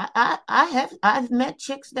 Oh, I've met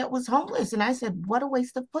chicks that was homeless, and I said, "What a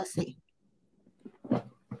waste of pussy."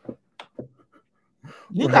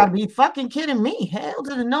 You gotta be fucking kidding me. Hell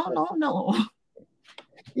to the no.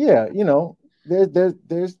 Yeah,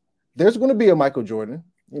 there's going to be a Michael Jordan.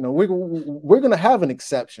 We're going to have an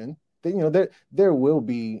exception. There will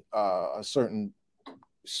be a certain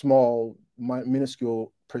small,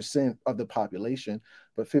 minuscule percent of the population,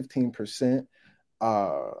 but 15%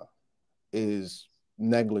 is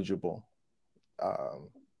negligible.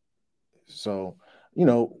 So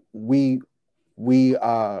we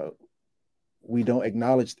don't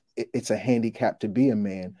acknowledge it's a handicap to be a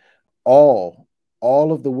man. All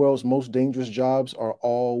of the world's most dangerous jobs are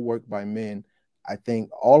all worked by men. I think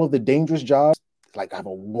all of the dangerous jobs, like, have a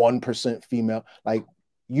 1% female. Like,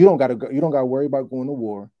 you don't gotta worry about going to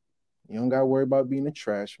war. You don't gotta worry about being a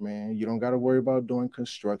trash man. You don't gotta worry about doing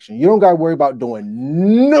construction. You don't gotta worry about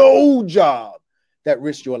doing no job that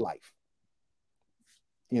risks your life.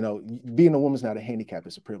 Being a woman's not a handicap,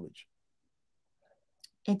 it's a privilege.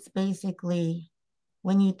 It's basically,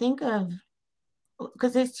 when you think of,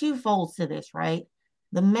 because there's two folds to this, right?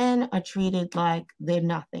 The men are treated like they're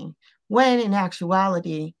nothing, when in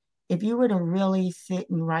actuality, if you were to really sit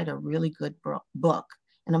and write a really good book,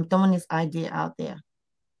 and I'm throwing this idea out there,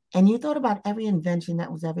 and you thought about every invention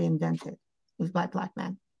that was ever invented, it was by Black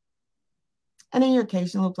men. And then your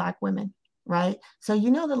occasional Black women, right? So the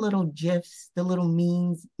little GIFs, the little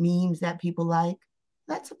memes that people like,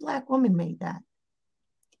 that's a Black woman made that.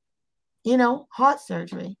 Heart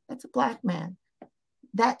surgery, that's a Black man.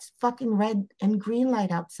 That's fucking red and green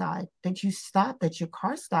light outside that your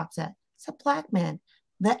car stops at. It's a Black man.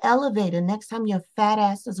 The elevator, next time your fat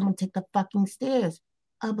ass doesn't want to take the fucking stairs,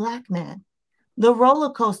 a Black man. The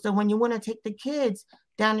roller coaster, when you want to take the kids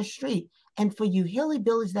down the street. And for you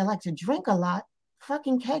hillbillies that like to drink a lot,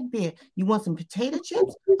 fucking keg beer. You want some potato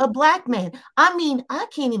chips? A Black man. I mean, I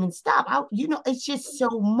can't even stop. It's just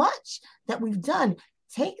so much that we've done.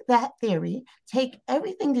 Take that theory, take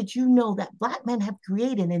everything that that Black men have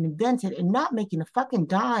created and invented, and not making a fucking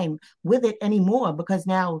dime with it anymore, because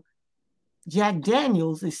now Jack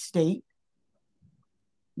Daniels estate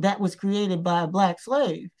that was created by a Black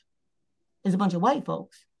slave is a bunch of white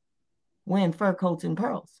folks wearing fur coats and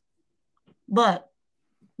pearls. But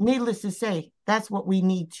needless to say, that's what we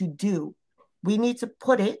need to do. We need to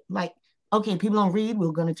put it like, okay, people don't read,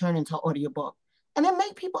 we're going to turn into an audiobook. And then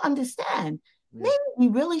make people understand. Maybe we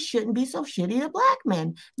really shouldn't be so shitty to Black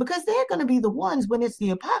men, because they're going to be the ones, when it's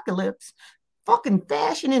the apocalypse, fucking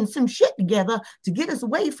fashioning some shit together to get us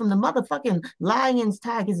away from the motherfucking lions,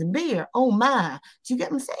 tigers, and bear. Oh my. Do you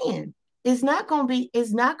get what I'm saying? It's not going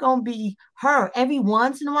to be her. Every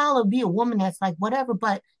once in a while, it'll be a woman that's like, whatever,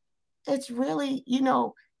 but it's really,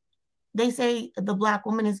 they say the Black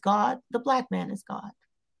woman is God, the Black man is God,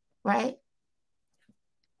 right?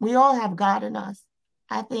 We all have God in us.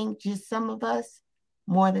 I think just some of us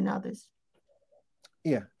more than others.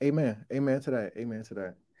 Yeah, amen. Amen to that. Amen to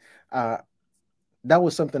that. That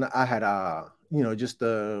was something I had, just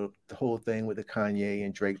the whole thing with the Kanye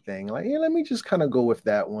and Drake thing. Like, yeah, let me just kind of go with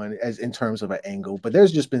that one as in terms of an angle. But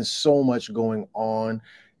there's just been so much going on.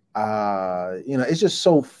 It's just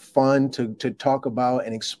so fun to talk about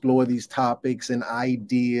and explore these topics and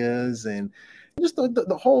ideas and just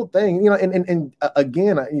the whole thing, and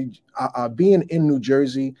again, being in New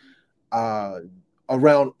Jersey,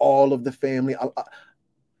 around all of the family,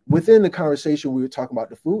 within the conversation, we were talking about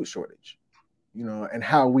the food shortage, and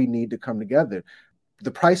how we need to come together. The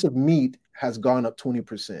price of meat has gone up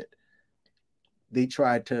 20%. They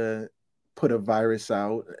tried to put a virus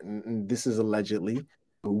out, and this is allegedly,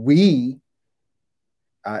 we,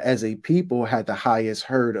 as a people, had the highest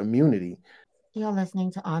herd immunity. You're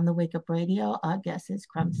listening to On the Wake Up Radio. Our guest is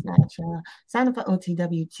Crumb Snatcher. Sign up for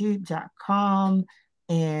otwtube.com.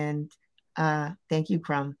 And thank you,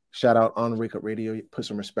 Crumb. Shout out On the Wake Up Radio. Put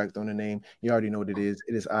some respect on the name. You already know what it is.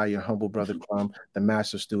 It is I, your humble brother Crumb, the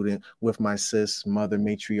master student, with my sis, mother,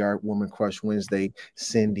 matriarch, woman crush Wednesday,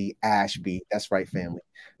 Cindy Ashby. That's right, family.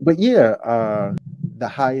 But yeah, the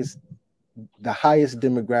highest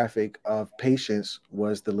demographic of patients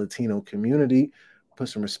was the Latino community. Put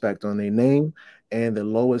some respect on their name. And the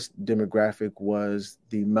lowest demographic was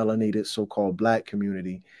the melanated so-called Black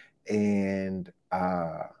community. And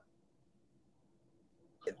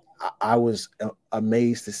I was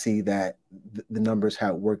amazed to see that the numbers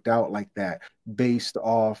had worked out like that based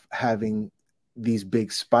off having these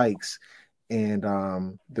big spikes. And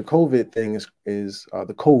the COVID thing is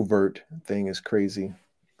the covert thing is crazy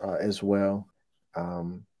as well.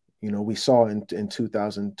 We saw in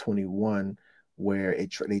 2021 where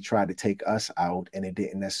they tried to take us out and it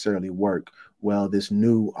didn't necessarily work. Well, this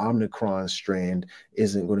new Omicron strand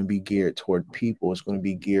isn't going to be geared toward people. It's going to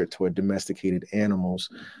be geared toward domesticated animals.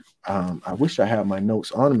 I wish I had my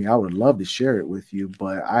notes on me. I would love to share it with you,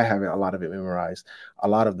 but I haven't a lot of it memorized. A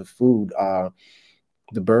lot of the food,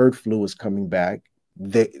 the bird flu is coming back.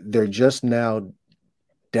 They're just now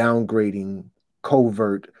downgrading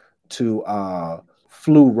covert to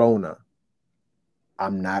flu Rona.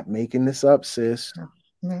 I'm not making this up, sis.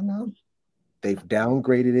 No. They've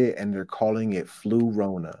downgraded it and they're calling it flu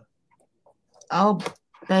Rona. Oh,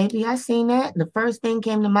 baby, I seen that. The first thing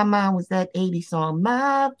came to my mind was that 80s song,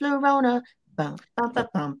 My Florona. Bum, bum,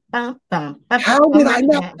 bum, bum, bum, bum, How did I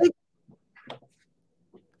not think?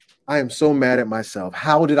 I am so mad at myself.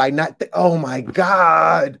 How did I not think? Oh my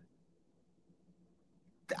God.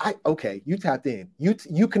 Okay, you tapped in.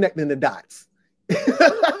 You connecting the dots.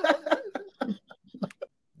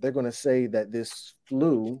 They're going to say that this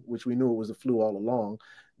flu, which we knew it was a flu all along,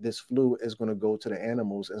 this flu is going to go to the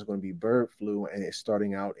animals and it's going to be bird flu, and it's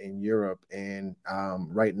starting out in Europe. And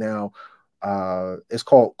right now, it's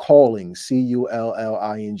called culling,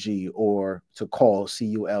 C-U-L-L-I-N-G, or to call,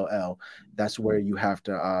 C-U-L-L. That's where you have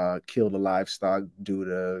to kill the livestock due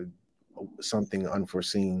to something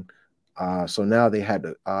unforeseen. So now they had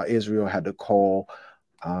to, Israel had to call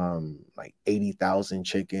like 80,000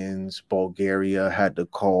 chickens. Bulgaria had to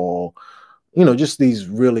call, just these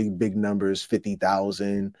really big numbers,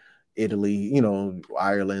 50,000. Italy,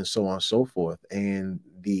 Ireland, so on and so forth. And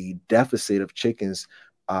the deficit of chickens,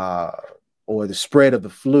 or the spread of the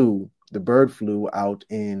flu, the bird flu out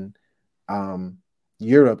in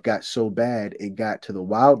Europe got so bad, it got to the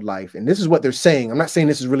wildlife. And this is what they're saying. I'm not saying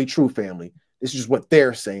this is really true, family. This is just what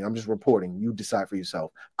they're saying. I'm just reporting. You decide for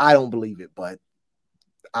yourself. I don't believe it, but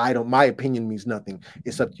my opinion means nothing.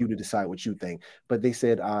 It's up to you to decide what you think. But they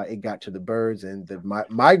said it got to the birds, and the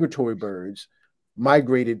migratory birds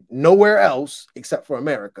migrated nowhere else except for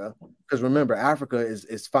America. Because remember, Africa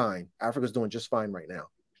is fine. Africa's doing just fine right now.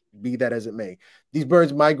 Be that as it may. These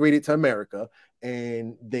birds migrated to America,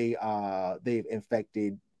 and they've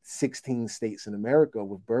infected 16 states in America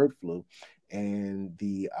with bird flu. And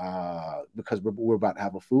because we're about to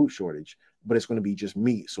have a food shortage, but it's going to be just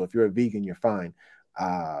meat. So if you're a vegan, you're fine.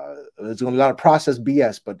 There's a lot of processed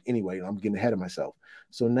BS, but anyway, I'm getting ahead of myself.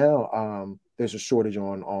 So now there's a shortage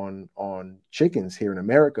on chickens here in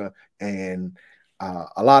America, and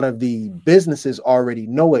a lot of the businesses already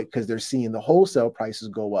know it because they're seeing the wholesale prices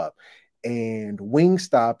go up. And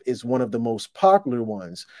Wingstop is one of the most popular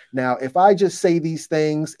ones. Now, if I just say these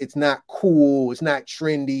things, it's not cool, it's not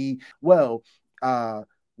trendy. Well,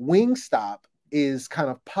 Wingstop is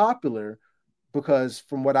kind of popular because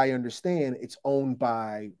from what I understand, it's owned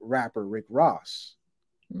by rapper Rick Ross.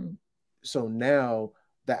 So now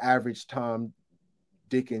the average Tom,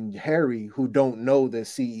 Dick, and Harry who don't know the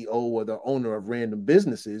CEO or the owner of random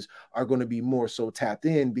businesses are going to be more so tapped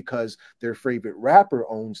in because their favorite rapper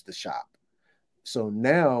owns the shop. So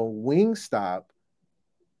now Wingstop,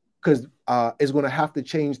 because is going to have to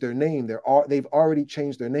change their name. They've already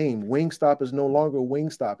changed their name. Wingstop is no longer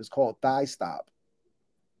Wingstop. It's called Thigh Stop.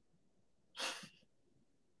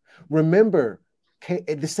 Remember,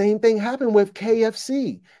 the same thing happened with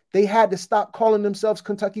KFC. They had to stop calling themselves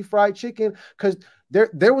Kentucky Fried Chicken because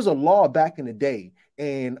there was a law back in the day.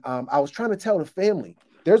 And I was trying to tell the family,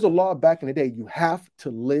 there's a law back in the day. You have to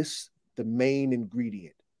list the main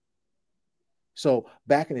ingredient. So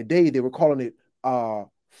back in the day, they were calling it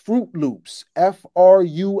Fruit Loops,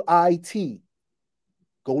 F-R-U-I-T.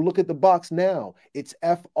 Go look at the box now. It's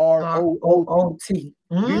F-R-O-O-T.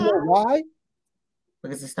 Do you know why?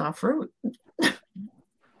 Because it's not fruit.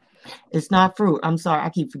 It's not fruit. I'm sorry. I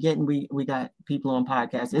keep forgetting we got people on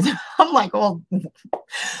podcasts. I'm like, oh,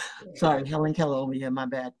 sorry, Helen Keller over here. My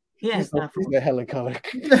bad. Yeah, it's not fruit. Helen Keller.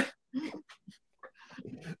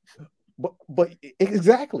 but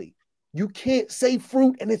exactly, you can't say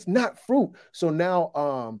fruit and it's not fruit. So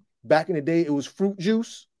now, back in the day, it was fruit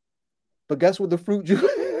juice. But guess what? The fruit juice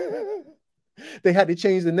they had to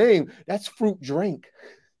change the name. That's fruit drink.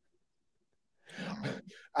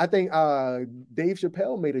 I think Dave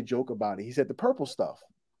Chappelle made a joke about it. He said the purple stuff.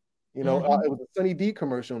 You know, it was a Sunny D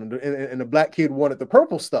commercial, and the black kid wanted the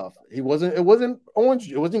purple stuff. It wasn't orange,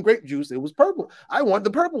 it wasn't grape juice, it was purple. I want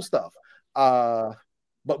the purple stuff.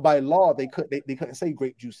 But by law, they couldn't say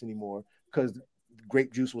grape juice anymore because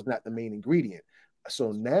grape juice was not the main ingredient.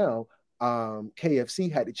 So now KFC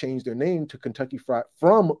had to change their name to Kentucky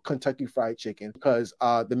Fried Chicken because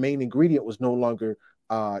the main ingredient was no longer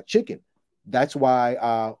chicken. That's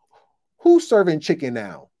why who's serving chicken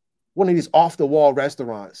now? One of these off-the-wall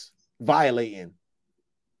restaurants violating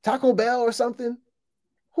Taco Bell or something.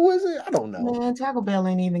 Who is it? I don't know. Man, Taco Bell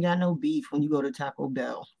ain't even got no beef when you go to Taco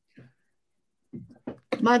Bell.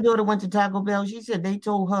 My daughter went to Taco Bell. She said they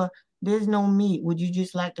told her there's no meat. Would you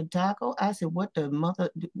just like the taco? I said, what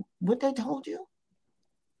they told you?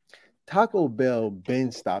 Taco Bell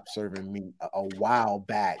been stopped serving meat a while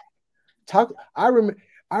back.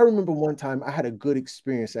 I remember one time I had a good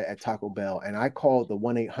experience at Taco Bell, and I called the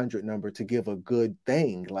 1-800 number to give a good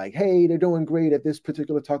thing, like, hey, they're doing great at this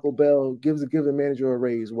particular Taco Bell. Give the manager a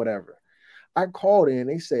raise, whatever. I called in.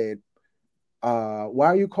 They said, why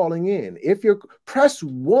are you calling in? If you're press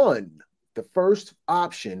 1, the first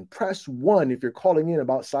option, press 1 if you're calling in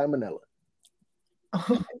about salmonella.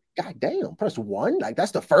 God damn, press 1? Like,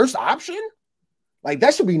 that's the first option? Like,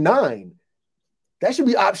 that should be 9. That should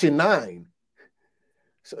be option 9.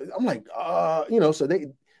 So I'm like, so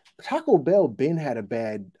Taco Bell been had a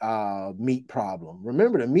bad meat problem.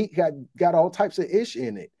 Remember, the meat got all types of ish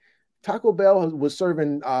in it. Taco Bell was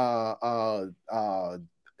serving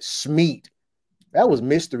smeat. That was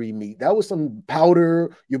mystery meat. That was some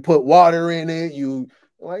powder. You put water in it. You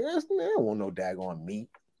like, I don't want no daggone meat.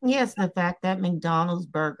 Yes, the fact that McDonald's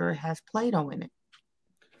burger has Play-Doh in it.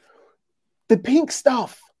 The pink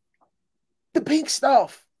stuff.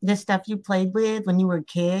 The stuff you played with when you were a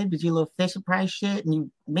kid with your little Fisher Price shit, and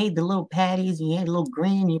you made the little patties and you had a little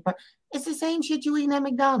green. It's the same shit you eating at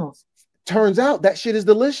McDonald's. Turns out that shit is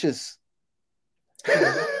delicious.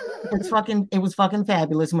 It was fucking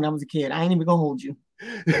fabulous when I was a kid. I ain't even gonna hold you.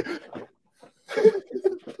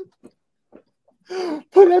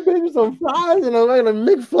 Put that baby some fries and a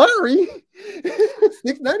McFlurry.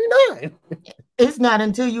 $6.99. It's not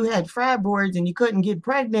until you had fry boards and you couldn't get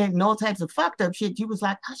pregnant and all types of fucked up shit, you was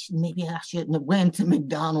like, maybe I shouldn't have went to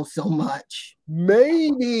McDonald's so much.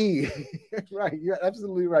 Maybe. Right. You're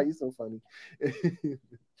absolutely right. You're so funny.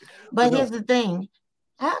 But here's the thing.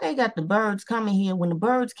 How they got the birds coming here when the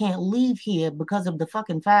birds can't leave here because of the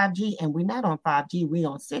fucking 5G, and we're not on 5G, we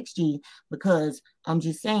on 6G, because I'm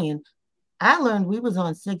just saying, I learned we was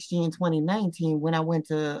on 6G in 2019 when I went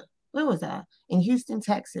to, where was I? In Houston,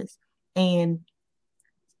 Texas. And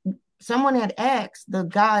someone had asked the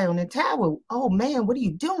guy on the tower, oh man, what are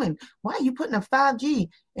you doing? Why are you putting a 5G?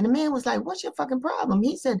 And the man was like, what's your fucking problem?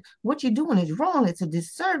 He said, what you're doing is wrong. It's a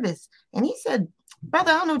disservice. And he said,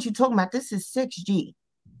 brother, I don't know what you're talking about. This is 6G.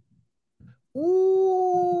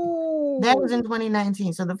 Ooh. That was in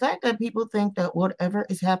 2019. So the fact that people think that whatever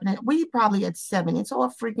is happening, we probably at 7. It's all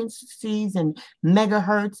frequencies and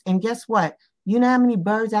megahertz. And guess what? You know how many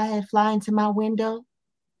birds I had flying to my window?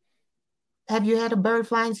 Have you had a bird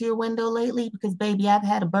flying to your window lately? Because, baby, I've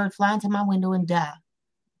had a bird flying to my window and die.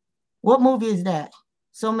 What movie is that?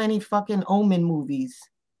 So many fucking Omen movies,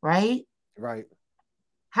 right? Right.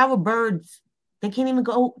 How are birds? They can't even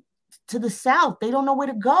go to the south. They don't know where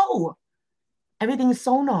to go. Everything is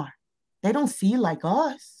sonar. They don't see like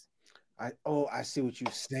us. I see what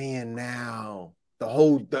you're saying now.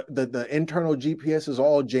 The internal GPS is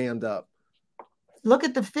all jammed up. Look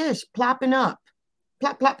at the fish plopping up.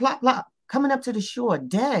 Plop, plop, plop, plop. Coming up to the shore,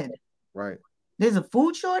 dead. Right. There's a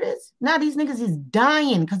food shortage? Now these niggas is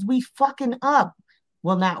dying because we fucking up.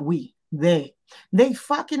 Well, not we. They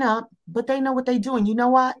fucking up, but they know what they doing. You know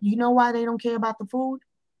what? You know why they don't care about the food?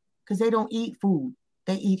 Because they don't eat food.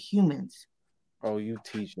 They eat humans. Oh, you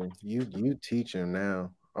teach them. You teach them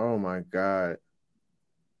now. Oh my God.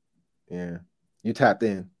 Yeah. You tapped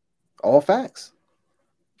in. All facts.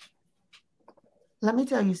 Let me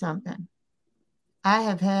tell you something. I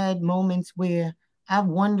have had moments where I've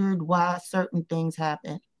wondered why certain things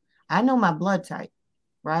happen. I know my blood type,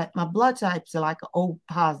 right? My blood types are like an O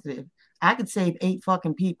positive. I could save 8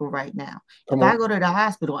 fucking people right now. Come If I on. go to the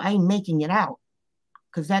hospital, I ain't making it out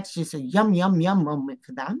because that's just a yum moment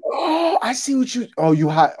for them. Oh, I see what you. Oh, you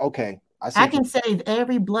hot. Okay, I see. I can save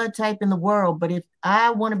every blood type in the world, but if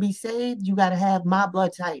I want to be saved, you got to have my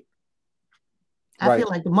blood type. I Right. feel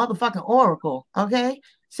like the motherfucking oracle. Okay.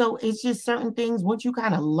 So it's just certain things. Once you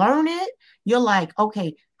kind of learn it, you're like,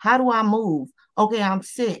 okay, how do I move? Okay, I'm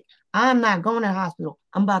sick. I'm not going to the hospital.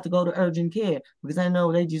 I'm about to go to urgent care because I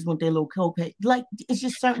know they just want their little copay. Like, it's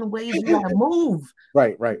just certain ways you got to move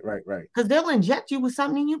Right. because they'll inject you with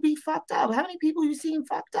something and you'll be fucked up. How many people you seen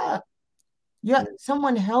fucked up? Yeah,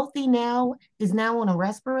 someone healthy now is now on a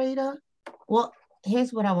respirator. Well,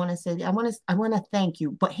 here's what I want to say. I want to thank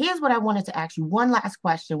you. But here's what I wanted to ask you. One last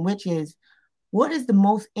question, which is, what is the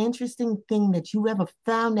most interesting thing that you ever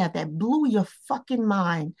found out that blew your fucking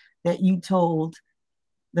mind that you told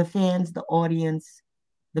the fans, the audience,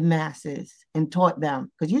 the masses, and taught them?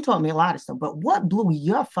 Because you taught me a lot of stuff, but what blew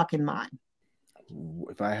your fucking mind?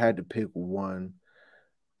 If I had to pick one,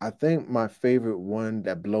 I think my favorite one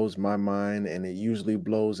that blows my mind, and it usually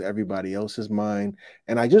blows everybody else's mind,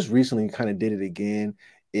 and I just recently kind of did it again,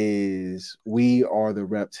 is "We Are the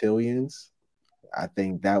Reptilians." I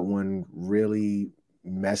think that one really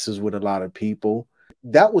messes with a lot of people.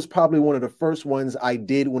 That was probably one of the first ones I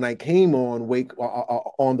did when I came on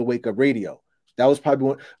on the Wake Up Radio. That was probably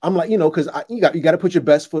one. I'm like, because you got to put your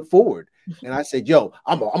best foot forward. And I said, "Yo,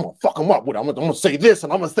 I'm gonna fuck them up with it. I'm gonna say this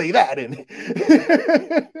and I'm gonna say that." And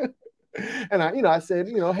and I said,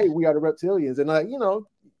 "Hey, we are the Reptilians," and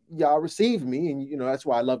y'all received me, and that's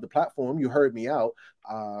why I love the platform. You heard me out,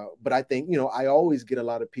 but I think I always get a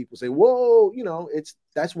lot of people say, "Whoa,"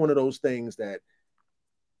 that's one of those things that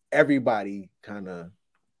everybody kind of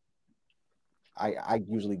I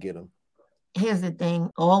usually get them. Here's the thing.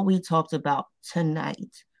 All we talked about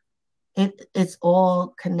tonight, it's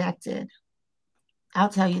all connected. I'll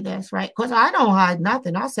tell you this, right? Because I don't hide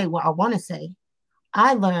nothing. I'll say what I want to say.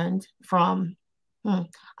 I learned from an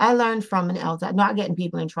elder, not getting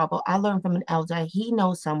people in trouble. I learned from an elder. He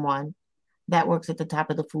knows someone that works at the top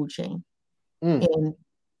of the food chain in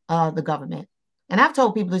the government. And I've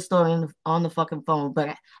told people this story on the fucking phone,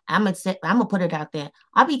 but I'm gonna put it out there.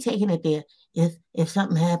 I'll be taking it there if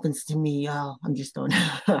something happens to me, y'all. I'm just throwing.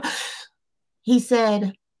 He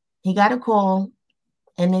said he got a call,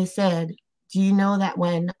 and they said, "Do you know that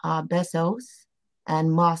when Bezos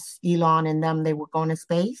and Musk, Elon, and them, they were going to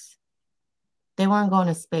space? They weren't going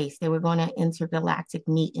to space. They were going to intergalactic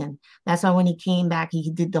meeting. That's why when he came back,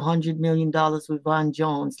 he did the $100 million with Ron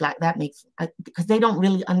Jones. Like that makes, because they don't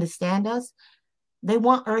really understand us. They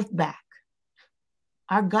want Earth back.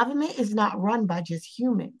 Our government is not run by just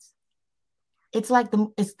humans. It's like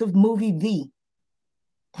it's the movie V.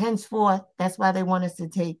 Henceforth, that's why they want us to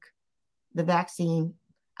take the vaccine.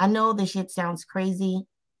 I know this shit sounds crazy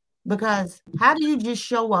because how do you just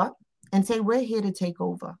show up and say, we're here to take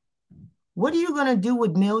over? What are you going to do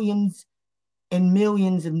with millions and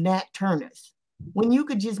millions of Nat Turners when you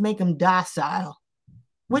could just make them docile,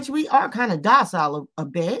 which we are kind of docile a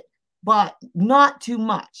bit, but not too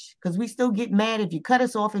much because we still get mad if you cut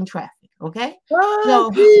us off in traffic. Okay.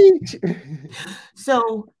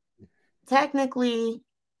 So technically,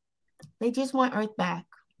 they just want Earth back.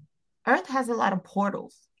 Earth has a lot of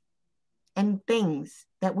portals and things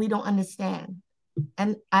that we don't understand.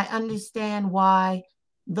 And I understand why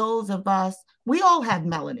those of us, we all have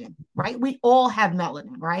melanin, right? We all have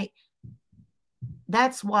melanin, right?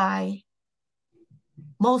 That's why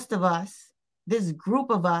most of us, this group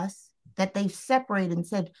of us that they've separated and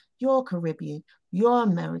said, you're Caribbean, you're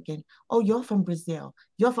American, oh, you're from Brazil,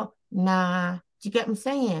 you're from, nah, do you get what I'm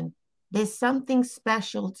saying? There's something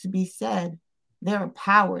special to be said. There are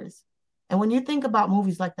powers. And when you think about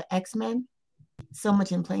movies like the X-Men, so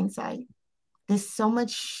much in plain sight. There's so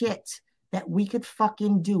much shit that we could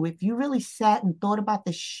fucking do. If you really sat and thought about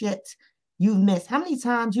the shit you've missed, how many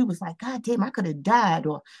times you was like, God damn, I could have died,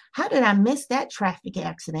 or how did I miss that traffic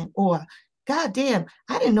accident, or God damn,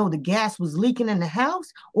 I didn't know the gas was leaking in the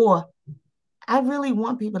house, or I really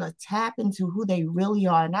want people to tap into who they really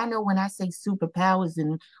are. And I know when I say superpowers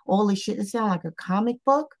and all this shit, it sounds like a comic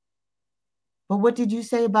book. But what did you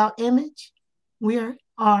say about Image? We're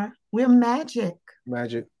magic.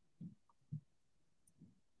 Magic.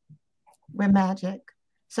 We're magic.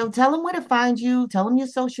 So tell them where to find you. Tell them your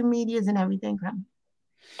social medias and everything, Crumb.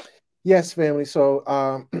 Yes, family. So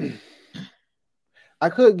I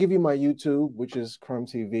could give you my YouTube, which is Crumb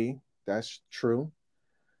TV. That's true.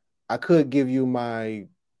 I could give you my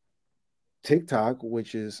TikTok,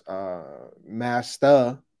 which is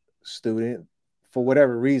Master Student. For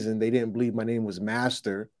whatever reason, they didn't believe my name was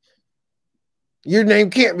Master. Your name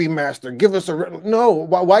can't be Master. Give us no.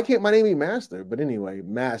 Why can't my name be Master? But anyway,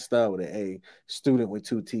 Master with an A, student with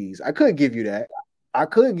 2 T's. I could give you that. I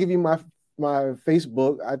could give you my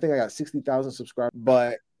Facebook. I think I got 60,000 subscribers,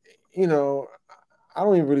 but you know, I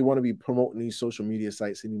don't even really want to be promoting these social media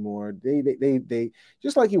sites anymore. They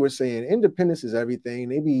just like you were saying, independence is everything.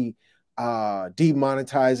 They be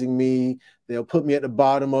demonetizing me. They'll put me at the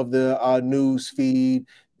bottom of the news feed,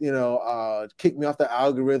 kick me off the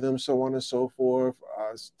algorithm, so on and so forth,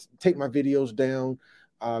 take my videos down,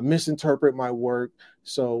 misinterpret my work.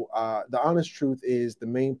 So the honest truth is the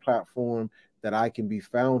main platform that I can be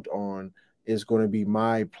found on is going to be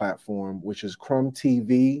my platform, which is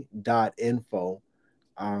crumtv.info.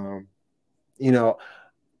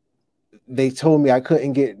 They told me I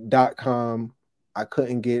couldn't get .com, I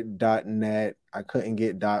couldn't get .net, I couldn't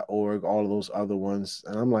get .org, all of those other ones.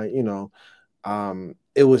 And I'm like, it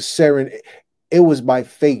was by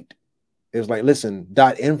fate. It was like, listen,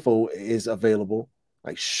 .info is available.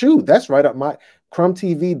 Like, shoot, that's right up my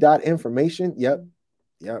crumtv.information. Yep.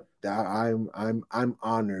 I'm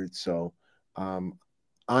honored. So I'm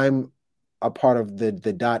a part of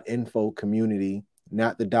the .info community,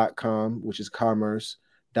 not the .com, which is commerce,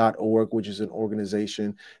 .org, which is an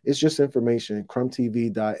organization. It's just information.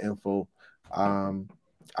 crumtv.info. I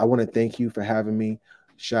want to thank you for having me.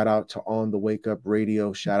 Shout out to On the Wake Up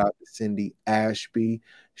Radio. Shout out to Cindy Ashby.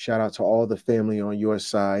 Shout out to all the family on your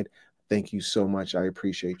side. Thank you so much. I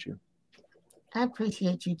appreciate you. I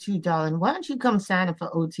appreciate you too, darling. Why don't you come sign up for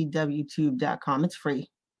OTWTube.com? It's free.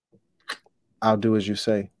 I'll do as you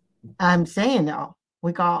say. I'm saying though,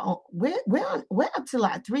 we're up to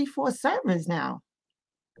like 3-4 servers now.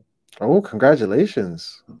 Oh,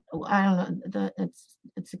 congratulations. I don't know.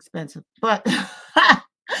 It's expensive, but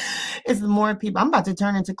it's more people. I'm about to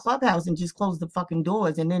turn into Clubhouse and just close the fucking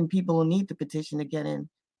doors, and then people will need the petition to get in.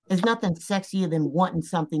 There's nothing sexier than wanting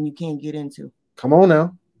something you can't get into. Come on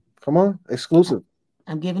now. Come on. Exclusive.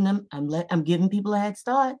 I'm giving people a head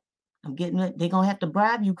start. They're going to have to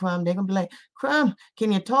bribe you, Crumb. They're going to be like, Crumb,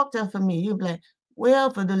 can you talk to her for me? You'll be like,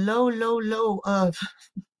 well, for the low of,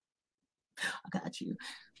 I got you.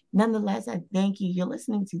 Nonetheless, I thank you. You're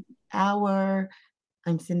listening to I'm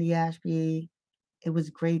Cindy Ashby. It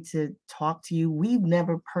was great to talk to you. We've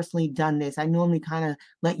never personally done this. I normally kind of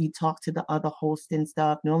let you talk to the other host and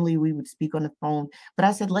stuff. Normally we would speak on the phone, but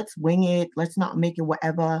I said, let's wing it. Let's not make it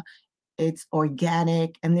whatever. It's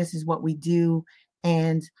organic, and this is what we do.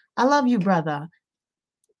 And I love you, brother.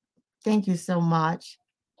 Thank you so much.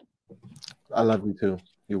 I love you too.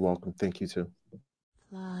 You're welcome. Thank you too.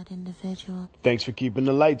 Flawed individual. Thanks for keeping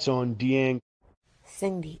the lights on, Deang.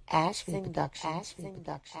 Cindy Ashby Productions.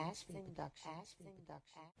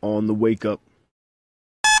 On the Wake Up.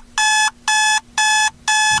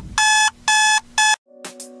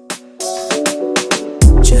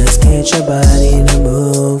 Just get your body to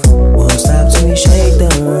move. Won't stop till we shake the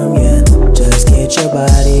room, yeah. Just get your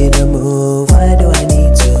body to move. Why do I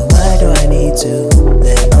need to? Why do I need to?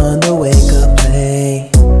 Let On the Wake Up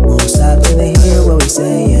play. Won't stop till they hear what we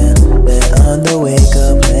say, yeah. Let On the Wake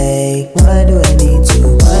Up play. Why do I need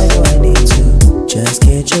to? Why do I need to? Just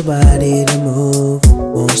get your body to move.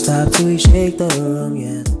 Won't stop till we shake the room,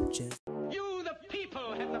 yeah. You, the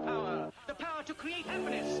people, have the power to create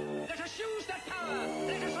happiness. Let us use that power.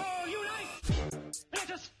 Let us all unite. Let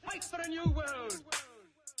us fight for a new world.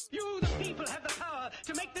 You, the people, have the power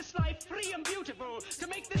to make this life free and beautiful, to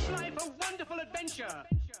make this life a wonderful adventure.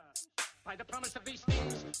 By the promise of these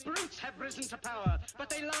things, brutes have risen to power, but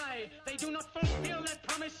they lie. They do not fulfill that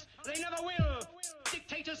promise. They never will.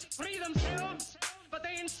 Dictators free themselves, but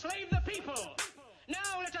they enslave the people.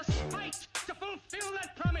 Now let us fight to fulfill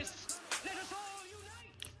that promise. Let us all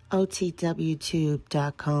unite.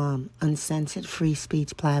 OTWTube.com, uncensored free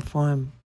speech platform.